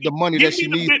to make the money that she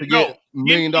needs to get $1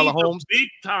 million homes? Big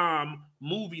time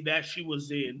movie that she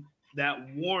was in that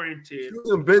warranted. She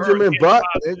was in Benjamin Button,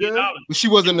 nigga. She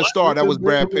wasn't the star. That was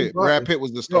Brad Pitt. Brad Pitt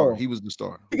was the star. He was the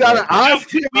star. He got an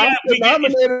Oscar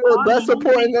nominated for Best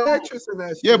Supporting Actress in that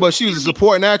shit. Yeah, but she was a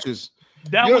supporting actress.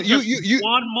 That was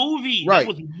one movie. Right.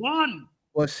 That was one.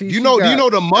 Well, you know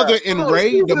the mother in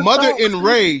Ray? The mother in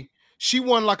Ray, she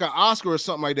won like an Oscar or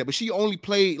something like that, but she only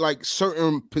played like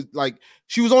certain, like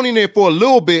she was only in there for a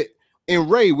little bit in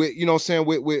Ray with, you know what I'm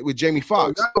saying, with Jamie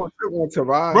Foxx. Bro,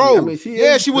 I mean,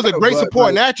 she was a great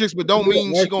supporting actress, but don't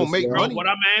mean she gonna make money. What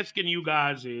I'm asking you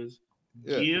guys is,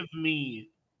 give me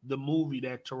the movie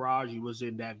that Taraji was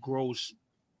in that grossed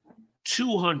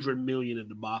 $200 million in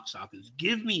the box office.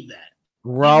 Give me that.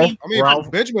 Ralph,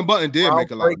 Benjamin Button did make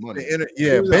a lot of money.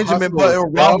 Benjamin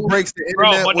Button, Ralph breaks the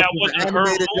internet. But that wasn't her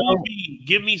movie.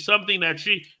 Give me something that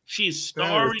she's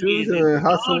starring in.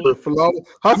 Hustle and Flow.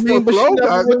 Hustle and Flow.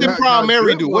 What did Proud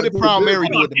Mary do? What did Proud Mary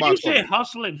do with the box office? Did you say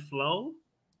Hustle and Flow?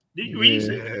 Did you really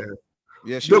say that?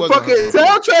 Yeah, the fucking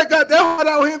soundtrack got that one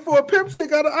out here for a pimp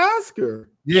stick, got an Oscar.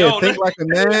 Yeah, Think Like a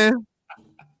Man.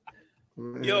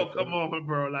 Yo, come on,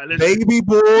 bro. Like, Baby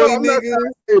Boy, nigga.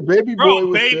 Baby Boy.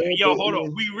 Bro, baby. Yo, hold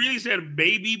on. We really said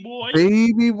Baby Boy.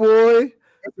 Baby Boy.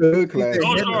 Good class.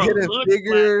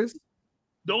 Figures.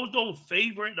 Those don't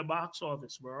favor at the box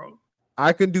office, bro.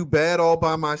 I Can Do Bad All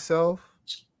by Myself.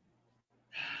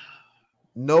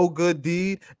 No Good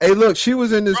Deed. Hey, look, she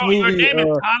was in this movie. You're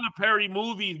naming Tyler Perry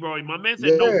movies, bro. My man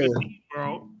said No Good Deed,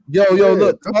 bro. Yo,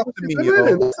 look, talk to me,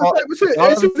 yo. She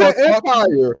was in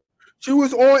Empire. She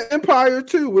was on Empire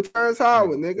too with Terrence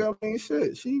Howard, nigga. I mean,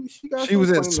 shit. She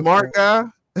was in Smart Guy.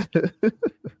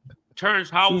 Terrence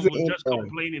Howard was just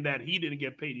complaining that he didn't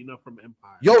get paid enough from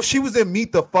Empire. Yo, she was in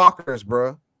Meet the Fockers,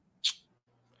 bro.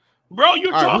 Bro,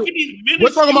 you're talking these minutes.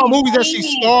 We're talking about movies that she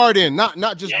starred in,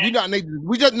 not just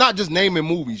we just not just naming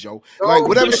movies, yo. Like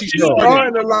whatever she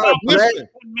starred in.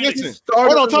 Listen.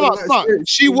 Hold on, talk about.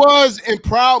 She was in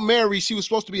Proud Mary. She was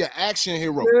supposed to be an action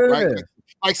hero, right?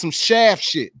 Like some Shaft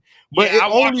shit. But it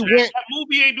only went. That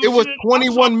movie ain't it was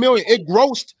 21 million. It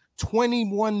grossed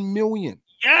 21 million.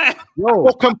 Yeah.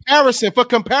 For comparison,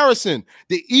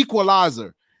 The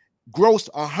Equalizer grossed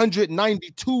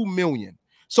 192 million.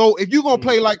 So if you're gonna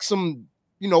play like some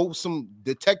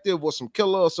detective or some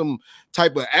killer or some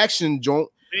type of action joint,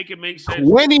 make it make sense.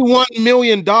 $21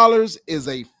 million is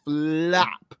a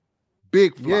flop.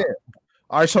 Big flop. Yeah.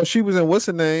 All right, so she was in what's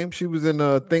her name? She was in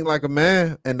Think Like a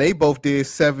Man, and they both did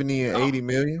 70 and 80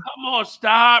 million. Come on,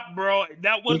 stop, bro.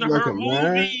 That wasn't her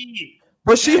movie.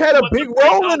 But she had a big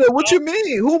role in it. What you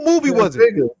mean? Who movie was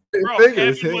it? Bro,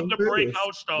 Kevin was the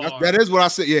breakout star. That is what I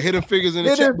said. Yeah, Hidden Figures in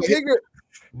the chat.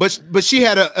 But she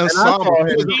had an ensemble.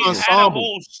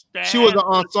 She was an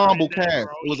ensemble cast.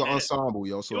 It was an ensemble,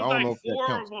 yo. So I don't know if that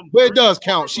counts. But it does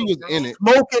count. She was in it.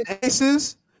 Smoking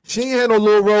Aces. She ain't had no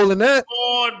little role in that. Come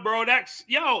on, bro. That's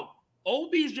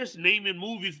Obi's just naming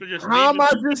movies for just. How am I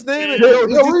just naming? Yo,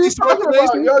 what are you talking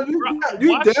about? Yo,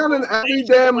 you down in every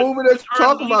damn movie that you're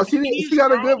talking about. She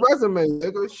got a good resume,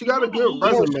 nigga. She got a good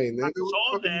resume, nigga.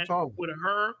 I saw that with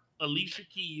her, Alicia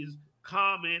Keys,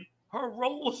 Common. Her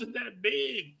role wasn't that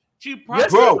big. She probably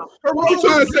what you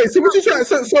trying to say? So what you trying to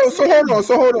say?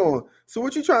 So hold on. So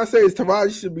what you trying to say is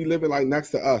Taraji should be living like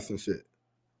next to us and shit.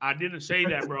 I didn't say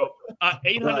that, bro.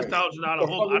 $800,000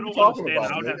 home. I don't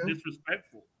understand how that's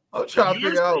disrespectful. I'm trying to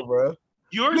figure out, bro.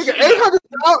 Nigga, 800,000.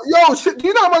 Yo, shit. Do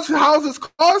you know how much houses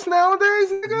cost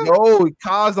nowadays, nigga? No,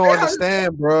 cars don't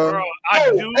understand, bro.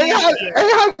 I do.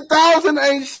 800,000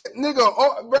 ain't shit,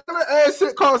 nigga. Regular ass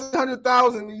shit costs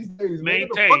 800,000 these days.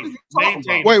 Maintain.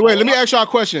 Wait. Let me ask y'all a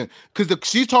question, because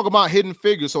she's talking about Hidden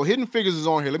Figures. So Hidden Figures is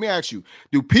on here. Let me ask you: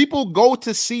 do people go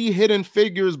to see Hidden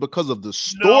Figures because of the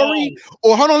story,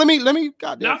 or hold on? Let me.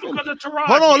 Goddamn. Not because of Taraji.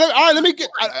 Hold on. All right. Let me get.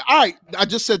 All right. I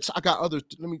just said I got other.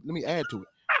 Let me add to it.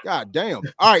 God damn.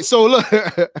 All right. So look,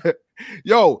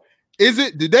 yo,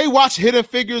 did they watch Hidden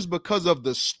Figures because of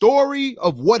the story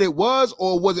of what it was,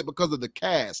 or was it because of the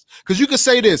cast? Because you could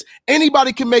say this: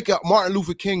 anybody can make a Martin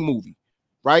Luther King movie,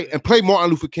 right, and play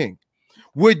Martin Luther King.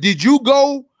 Did you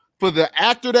go for the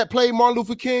actor that played Martin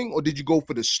Luther King, or did you go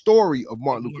for the story of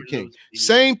Martin Luther King?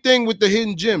 Same thing with the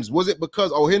Hidden Gems. Was it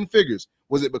because Hidden Figures?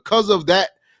 Was it because of that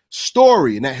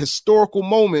story and that historical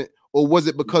moment? Or was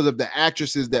it because of the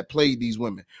actresses that played these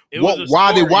women?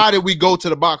 Why did we go to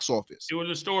the box office? It was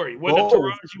a story. Whether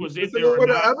Taraji was in there or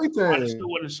not, I still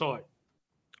wouldn't have saw it.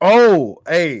 Oh,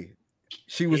 hey,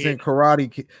 she was in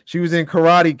Karate Kid. She was in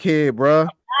Karate Kid, bro.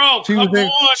 She was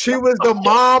the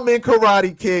mom in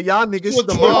Karate Kid. Y'all niggas. Was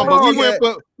the mom,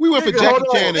 but we went for Jackie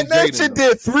Chan and that Jaden, shit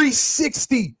did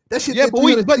 360. That shit. Yeah,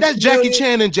 but that's Jackie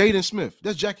Chan and Jaden Smith.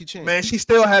 That's Jackie Chan. Man, she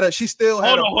still had a.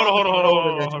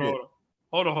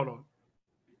 Hold on.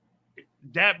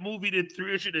 That movie did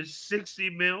 360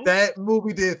 million. That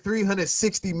movie did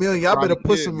 360 million. Y'all better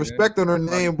put some respect on her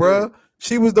name, bro.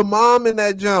 She was the mom in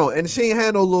that joint, and she ain't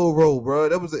had no little role, bro.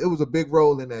 It was a big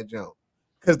role in that joint.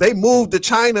 Because they moved to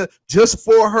China just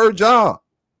for her job.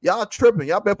 Y'all tripping.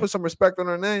 Y'all better put some respect on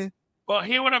her name. Well,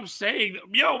 hear what I'm saying.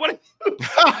 Yo, what?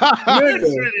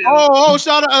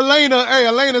 Shout out Elena. Hey,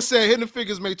 Elena said Hidden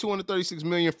Figures made 236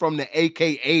 million from the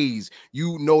AKAs.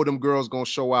 You know them girls gonna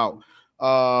show out.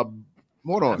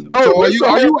 Hold on. So are you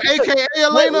AKA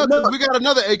Elena? Because we got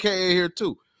another AKA here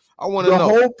too. I want to know. The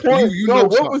whole point.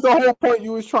 What was the whole point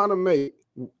you was trying to make?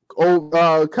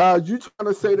 Kyle, you trying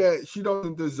to say that she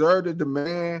doesn't deserve the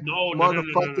demand?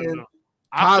 Motherfucking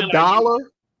high dollar?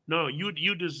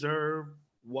 You deserve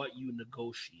what you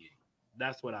negotiate.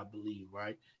 That's what I believe,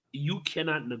 right? You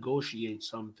cannot negotiate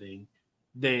something.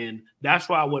 Then that's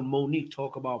why when Monique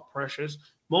talked about Precious,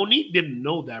 Monique didn't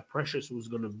know that Precious was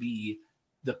going to be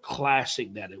the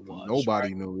classic that it was.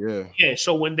 Nobody knew, yeah.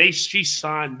 So when she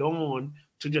signed on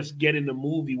to just get in the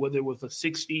movie, whether it was for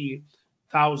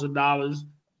 $60,000,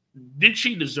 did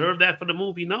she deserve that for the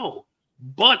movie? No.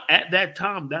 But at that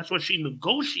time, that's what she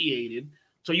negotiated.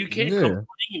 So you can't complain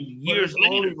years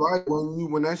later. Right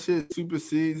when that shit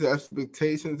supersedes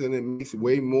expectations and it makes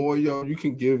way more, you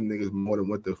can give niggas more than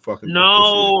what the fucking.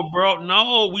 No, bro.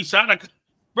 No, we signed a.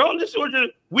 Bro, this was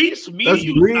you.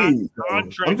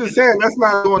 I'm just saying that's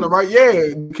not doing it right.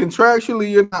 Yeah, contractually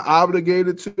you're not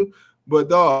obligated to, but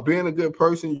dog, being a good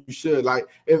person, you should. Like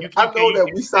if I know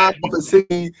that we signed off a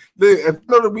city, if I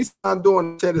know that we signed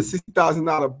doing a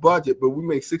 $60,000 budget, but we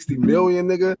make 60 million,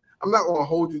 nigga, I'm not gonna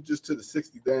hold you just to the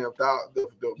 60 damn thousand.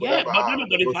 Yeah, but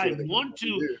if I want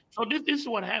to, so this is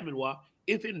what happened.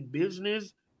 If in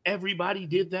business everybody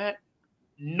did that,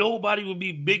 nobody would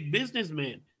be big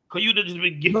businessmen. Cause you just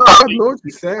been giving. I know what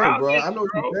you're saying, bro. I know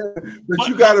what you're saying, but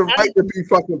you got a right to be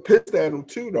fucking pissed at them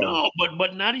too, though. No,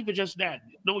 but not even just that.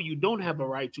 No, you don't have a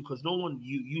right to, because no one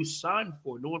you signed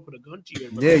for. No one put a gun to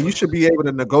you. Yeah, you should be able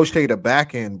to negotiate a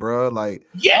back end, bro. Like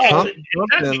do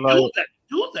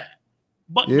that.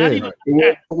 But not even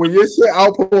that. When your shit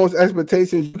outperforms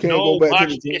expectations, you can't go back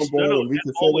to the drawing board and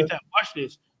reconsider. Watch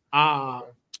this.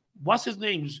 What's his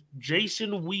name?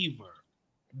 Jason Weaver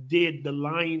did The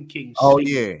Lion King.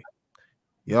 Yeah.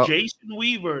 Yep. Jason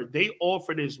Weaver, they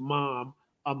offered his mom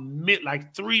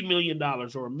like $3 million or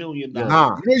 $1 million.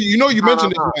 You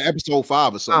mentioned this in episode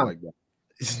 5 or something like that.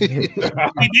 He did,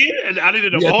 and I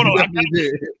didn't know. Hold on,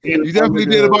 you definitely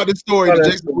did about this story.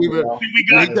 Jason Weaver, he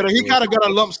kind of got a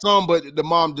lump sum, but the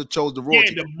mom just chose the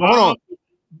royalty. Hold on,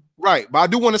 right? But I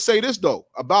do want to say this though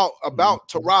about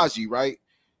Taraji, right?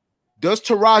 Does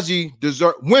Taraji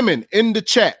deserve women in the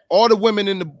chat? All the women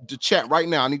in the chat right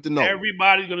now, I need to know.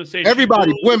 Everybody's gonna say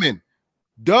women.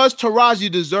 Does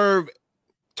Taraji deserve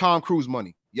Tom Cruise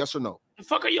money? Yes or no? The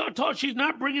fuck are y'all talking? She's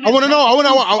not bringing. I want to know. I want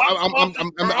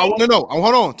to know.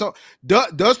 Hold on.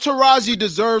 Does Taraji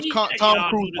deserve Tom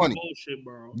Cruise money?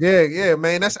 Bro. Yeah,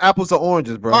 man. That's apples to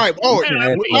oranges, bro. All right.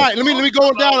 Let me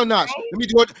go down a notch. Let me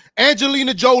do it.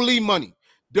 Angelina Jolie money.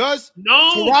 Does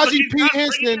Taraji P.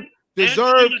 Henson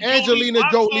deserve Angelina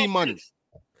Jolie money?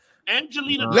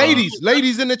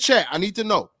 Ladies in the chat, I need to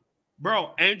know.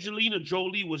 Bro, Angelina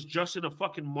Jolie was just in a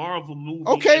fucking Marvel movie.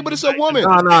 Okay, but it's a woman.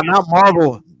 No, not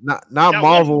Marvel. Not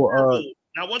Marvel.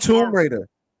 That was Tomb Raider.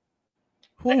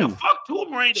 Who? Fuck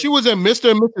Tomb Raider. She was in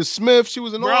Mr. and Mrs. Smith. She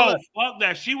was in all that. Fuck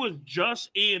that. She was just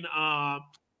in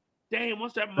damn,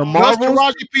 what's that movie? Does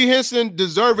Taraji P. Henson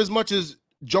deserve as much as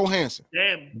Johansson?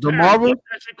 Damn. The Marvel? What's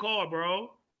that shit called,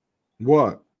 bro?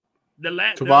 What? The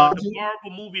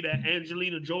Marvel movie that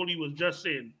Angelina Jolie was just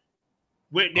in.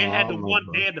 Where they had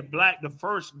the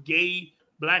first gay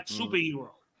black superhero.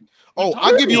 Oh,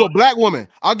 I'll give you a black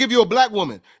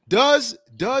woman. Does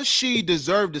she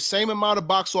deserve the same amount of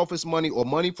box office money or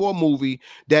money for a movie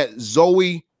that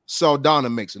Zoe Saldana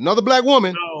makes? Another black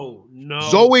woman. No.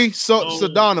 Zoe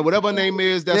Saldana, whatever her name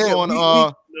is, that's on.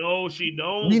 No, she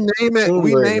don't. We name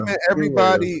it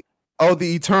everybody. Oh,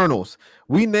 the Eternals.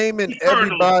 We naming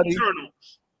everybody.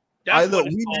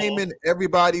 Naming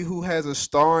everybody who has a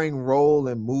starring role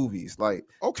in movies. Like,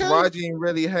 Taraji ain't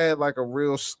really had like a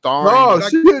real starring. No,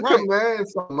 she did command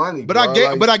some money. But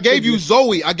I gave you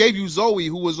Zoe. I gave you Zoe,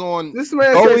 who was on. This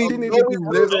man said she needed to be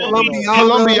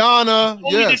Colombiana.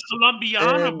 Yes,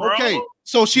 Colombiana, bro. Okay,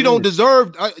 so she don't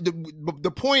deserve.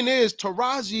 The point is,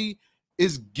 Taraji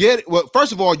is getting. Well,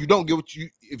 first of all, you don't get what you.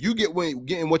 If you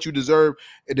getting what you deserve,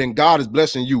 then God is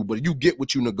blessing you. But you get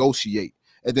what you negotiate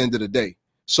at the end of the day.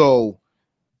 So,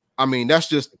 I mean, that's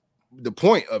just the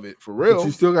point of it for real. But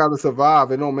you still got to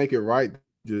survive. It don't make it right.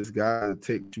 You just got to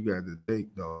take what you got to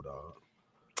take, dog.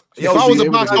 If I was a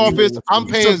box office, I'm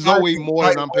paying Zoe more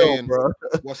than I'm paying.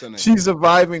 What's her name? She's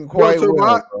surviving quite well.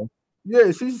 Bro.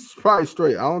 Yeah, she's probably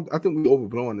straight. I think we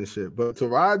overblowing this shit. But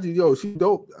Taraji, she's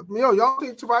dope. Y'all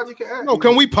think Taraji can act? No,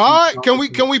 can we pod? Can we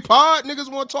pod? Niggas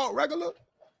want to talk regular?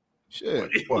 Shit.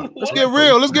 Let's get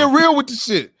real. Let's get real with the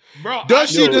shit. Bro, does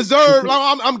she deserve?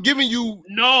 I'm giving you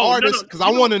artists because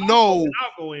I want to know.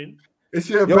 Is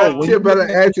she a better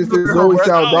actress than Zoe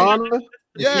Saldana?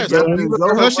 Yes.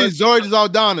 Does she Zoe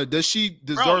Saldana? Does she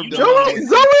deserve that? Zoe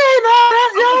ain't all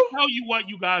that, yo. I'll tell you what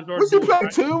you guys are doing.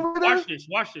 Right?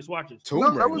 Watch this.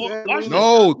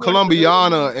 No,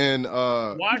 Colombiana and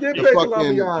the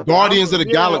fucking Guardians of the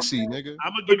Galaxy, nigga.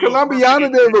 Colombiana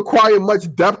didn't require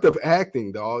much depth of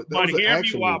acting, dog. But hear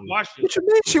me while I watch this. What you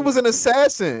mean? She was an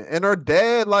assassin, and her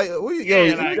dad, like,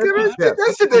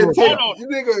 that shit didn't take. You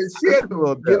nigga, she had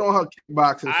to get on her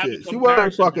kickboxing shit. She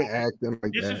wasn't fucking acting like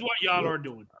that. This is what y'all are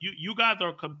doing. You guys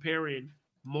are comparing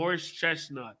Morris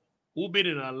Chestnut, who been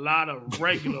in a lot of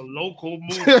regular local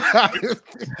movies.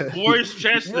 Morris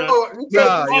Chestnut,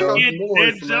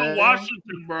 Denzel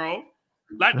Washington, bro.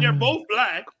 Like they're both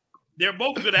black. They're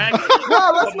both good actors.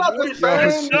 No, that's not the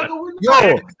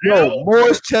same.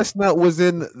 Morris Chestnut was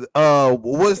in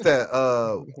what's that?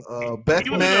 Best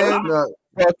Man.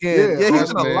 He's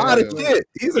in a lot of shit.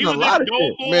 He's in a lot of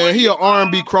shit. Man, he an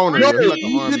R&B crooner.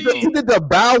 He did the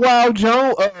Bow Wow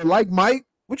Joe, like Mike.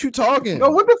 What you talking? No,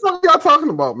 what the fuck y'all talking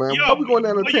about, man? Why we going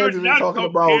down a tangent and talking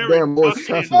about damn Morris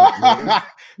Chestnut, man?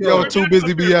 Yo, too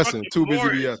busy BSing. To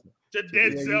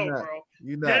Denzel, bro.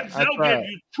 Denzel gave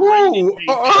you crazy.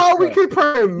 Oh, we keep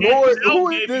playing Morris. Who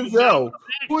is Denzel?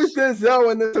 Who is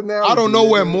Denzel in this analogy? I don't know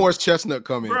where Morris Chestnut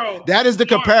come in. Bro, that is the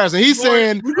comparison. He's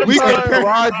saying we compare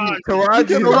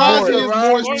Taraji is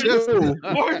Morris Chestnut.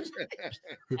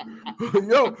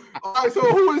 Yo, all right, so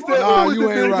who is that? Nah, you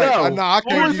ain't right. Nah, I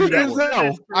can't give you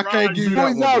that. I can't give you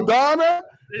that. Who is Saldana?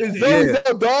 Is Zoe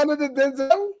Saldana the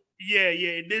Denzel? Yeah,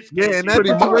 in this case. Yeah, in that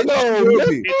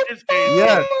situation,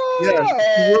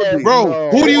 yes.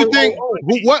 Bro, who do you think?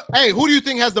 Who do you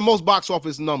think has the most box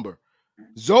office number?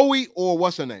 Zoe or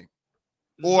what's her name?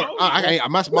 Or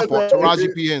my fault.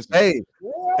 Taraji P. Henson. Hey,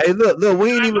 look,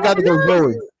 we ain't even got to go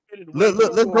Zoe. Let's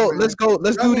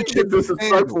do the chick from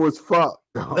Scandal.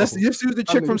 Let's just use the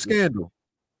chick from Scandal.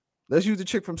 Let's use the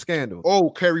chick from Scandal. Oh,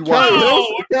 Kerry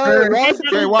Washington.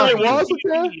 Kerry Washington.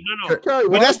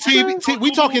 But that's TV.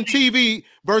 We talking TV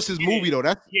versus movie though.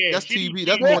 That's TV.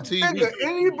 That's more TV.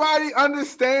 Anybody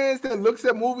understands that looks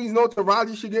at movies know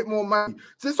Taraji should get more money.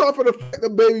 Just off of the fact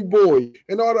of Baby Boy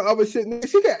and all the other shit.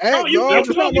 She can act, That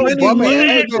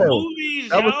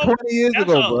was 20 years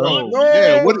ago, bro.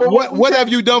 Yeah. What have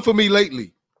you done for me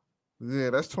lately?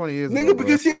 Yeah, that's 20 years ago. Nigga,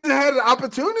 because she had an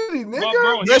opportunity,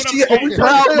 nigga.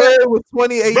 Proud Mary was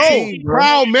 2018. Bro.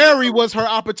 Proud Mary was her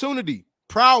opportunity.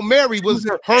 Proud Mary was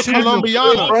her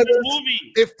Colombiana.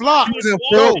 It flopped. She was in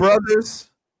Four Brothers.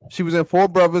 She was in Four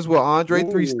Brothers with Andre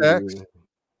 3 Stacks.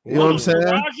 You know what I'm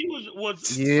saying? She was the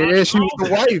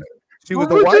wife. She was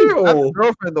the wife, not the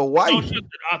girlfriend, the wife.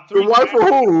 The wife of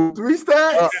who? 3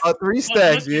 Stacks? 3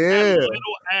 Stacks, yeah. Little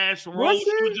ass role. She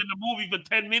was in the movie for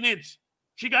 10 minutes.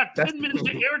 She got 10 minutes of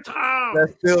airtime.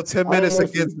 That's still 10 minutes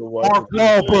against Mark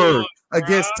Wahlberg,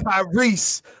 against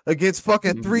Tyrese, against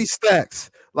fucking 3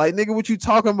 Stacks. Like, nigga, what you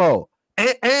talking about?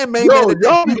 And maybe yo.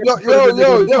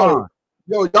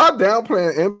 Yo, y'all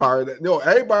downplaying Empire. Yo,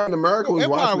 everybody in America was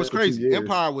Empire watching was it for crazy. 2 years.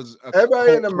 Empire was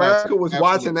everybody in America was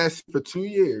watching that shit for 2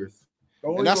 years.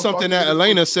 And that's something that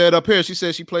Elena said up here. She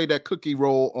said she played that cookie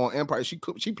role on Empire. She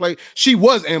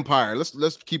was Empire.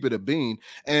 Let's keep it a bean.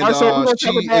 And she is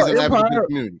an advocate in the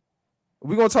community.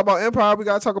 We're gonna talk about Empire. We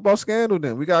gotta talk about Scandal.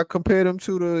 Then we gotta compare them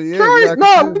to the. We're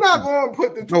not going to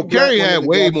put the two. No, Carrie had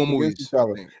way more movies.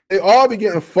 They all be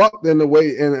getting fucked in the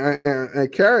way,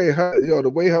 and Carrie,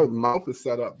 the way her mouth is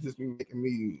set up, just be making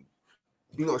me,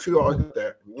 she always get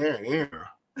that.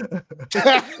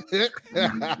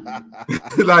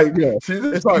 Like, she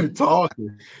just started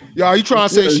talking. Yo, are you trying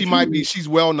to say she's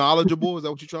well knowledgeable? Is that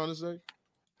what you're trying to say?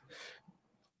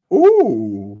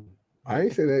 Ooh, I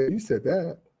ain't say that. You said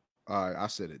that. All right, I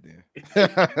said it then.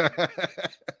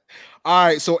 All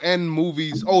right, so end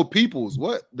movies. Oh, Peoples.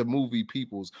 What? The movie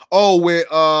Peoples. Oh, with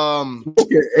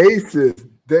look at Aces.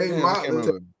 Aces. I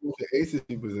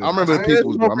remember the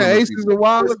Peoples. I remember Aces a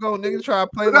while ago. Niggas try to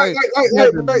play like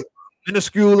in a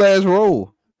school ass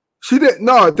role. She didn't.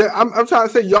 No, I'm trying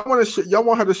to say y'all want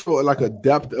her to show like a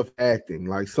depth of acting,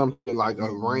 like something like a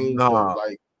range.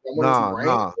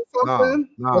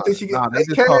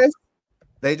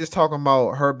 They just talking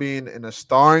about her being in a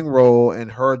starring role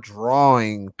and her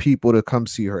drawing people to come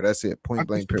see her. That's it. Point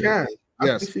blank. Period.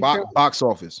 Yes, box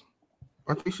office.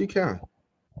 I think she can.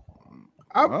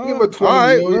 I'll give her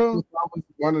 20 million. I was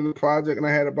running the project and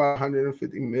I had about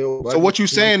 150 mil. So what you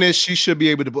saying is she should be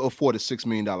able to afford a $6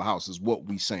 million house is what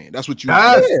we saying. That's what you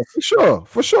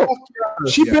for sure.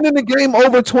 She's been in the game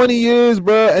over 20 years,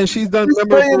 bro, and she's done $6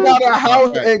 million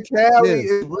house in Cali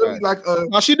is really like a.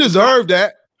 Now she deserved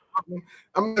that.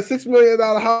 I mean, a $6 million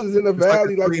house is in the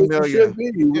valley, like it should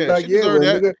be.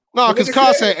 That. No, because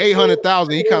Carl said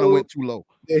 800,000. He kind of went too low.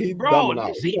 Yeah, he dumb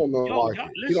out. He don't know the market.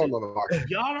 He don't know the market.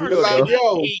 Y'all are like,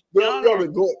 you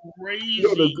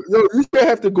still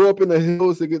have to go up in the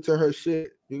hills to get to her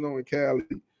shit. In Cali.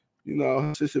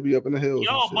 Her shit should be up in the hills.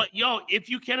 If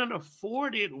you cannot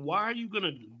afford it, why are you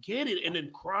gonna get it and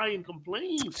then cry and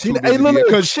complain? Because she might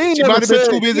have been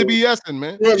too busy BSing,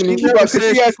 man.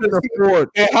 She has to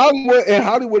afford. In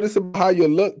Hollywood, it's about how you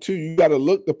look too. You gotta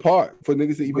look the part for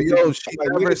niggas to even. She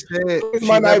never said. She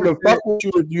might not even fuck with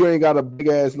you if you ain't got a big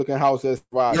ass looking house that's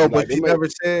right. But she never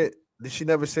said. She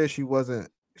never said she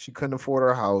couldn't afford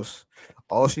her house.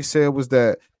 All she said was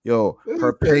that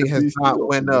her pay has not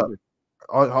went up.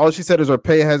 All she said is her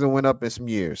pay hasn't went up in some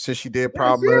years since she did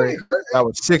Proud Mary. That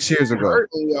was 6 years ago.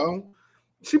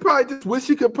 She probably just wish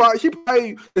she could. She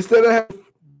probably instead of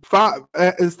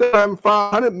having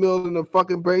 500 mil in the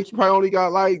fucking bank, she probably only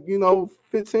got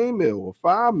 15 mil or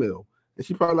 5 mil. And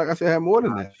she probably, like I said, had more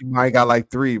than that. She might got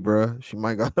 3, bro. She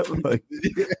might got like.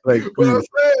 What I'm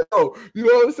saying, though, you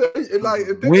know what I'm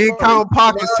saying? We ain't counting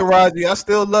pockets, Taraji. I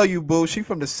still love you, boo. She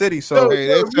from the city, so hey,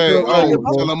 they say,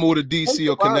 tell her move to DC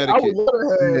or Connecticut. I would let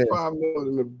her have 5 million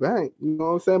in the bank. You know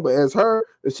what I'm saying? But as her,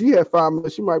 if she had 5 million,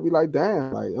 she might be like,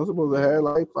 damn, I'm supposed to have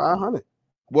 500.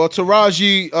 Well,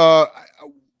 Taraji,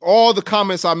 all the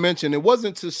comments I mentioned, it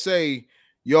wasn't to say,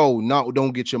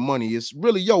 don't get your money. It's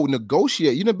really,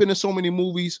 negotiate. You done been in so many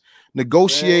movies.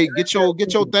 Negotiate, get your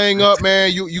thing up,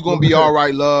 man. You gonna be all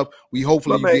right, love. We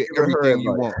hopefully you get everything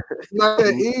you want. It's not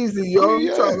that easy, yo.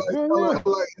 You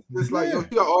it's like you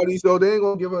got all these, they ain't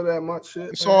gonna give her that much shit.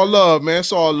 It's all love, man.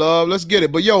 It's all love. Let's get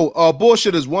it. But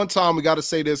bullshitters, one time we gotta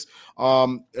say this.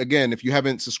 Again, if you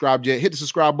haven't subscribed yet, hit the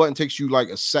subscribe button. It takes you like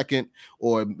a second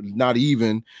or not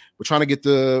even. We're trying to get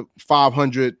the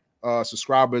 500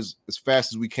 subscribers as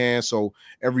fast as we can, so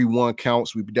everyone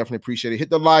counts. We definitely appreciate it. Hit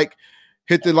the like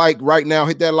right now.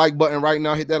 Hit that like button right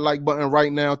now. Hit that like button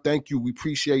right now. Thank you. We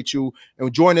appreciate you.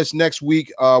 And join us next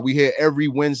week. We here every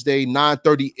Wednesday,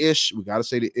 9:30 ish. We gotta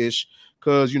say the ish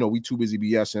because we too busy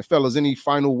BSing. Fellas, any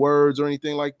final words or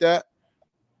anything like that?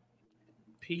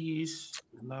 Peace,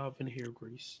 love, and hair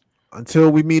grease.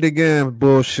 Until we meet again,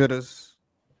 bullshitters.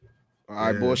 All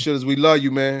right, bullshitters. We love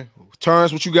you, man.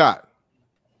 Terrence, what you got?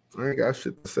 I ain't got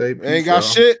shit to say. Ain't got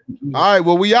shit. All right,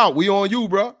 well, we out. We on you,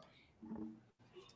 bro.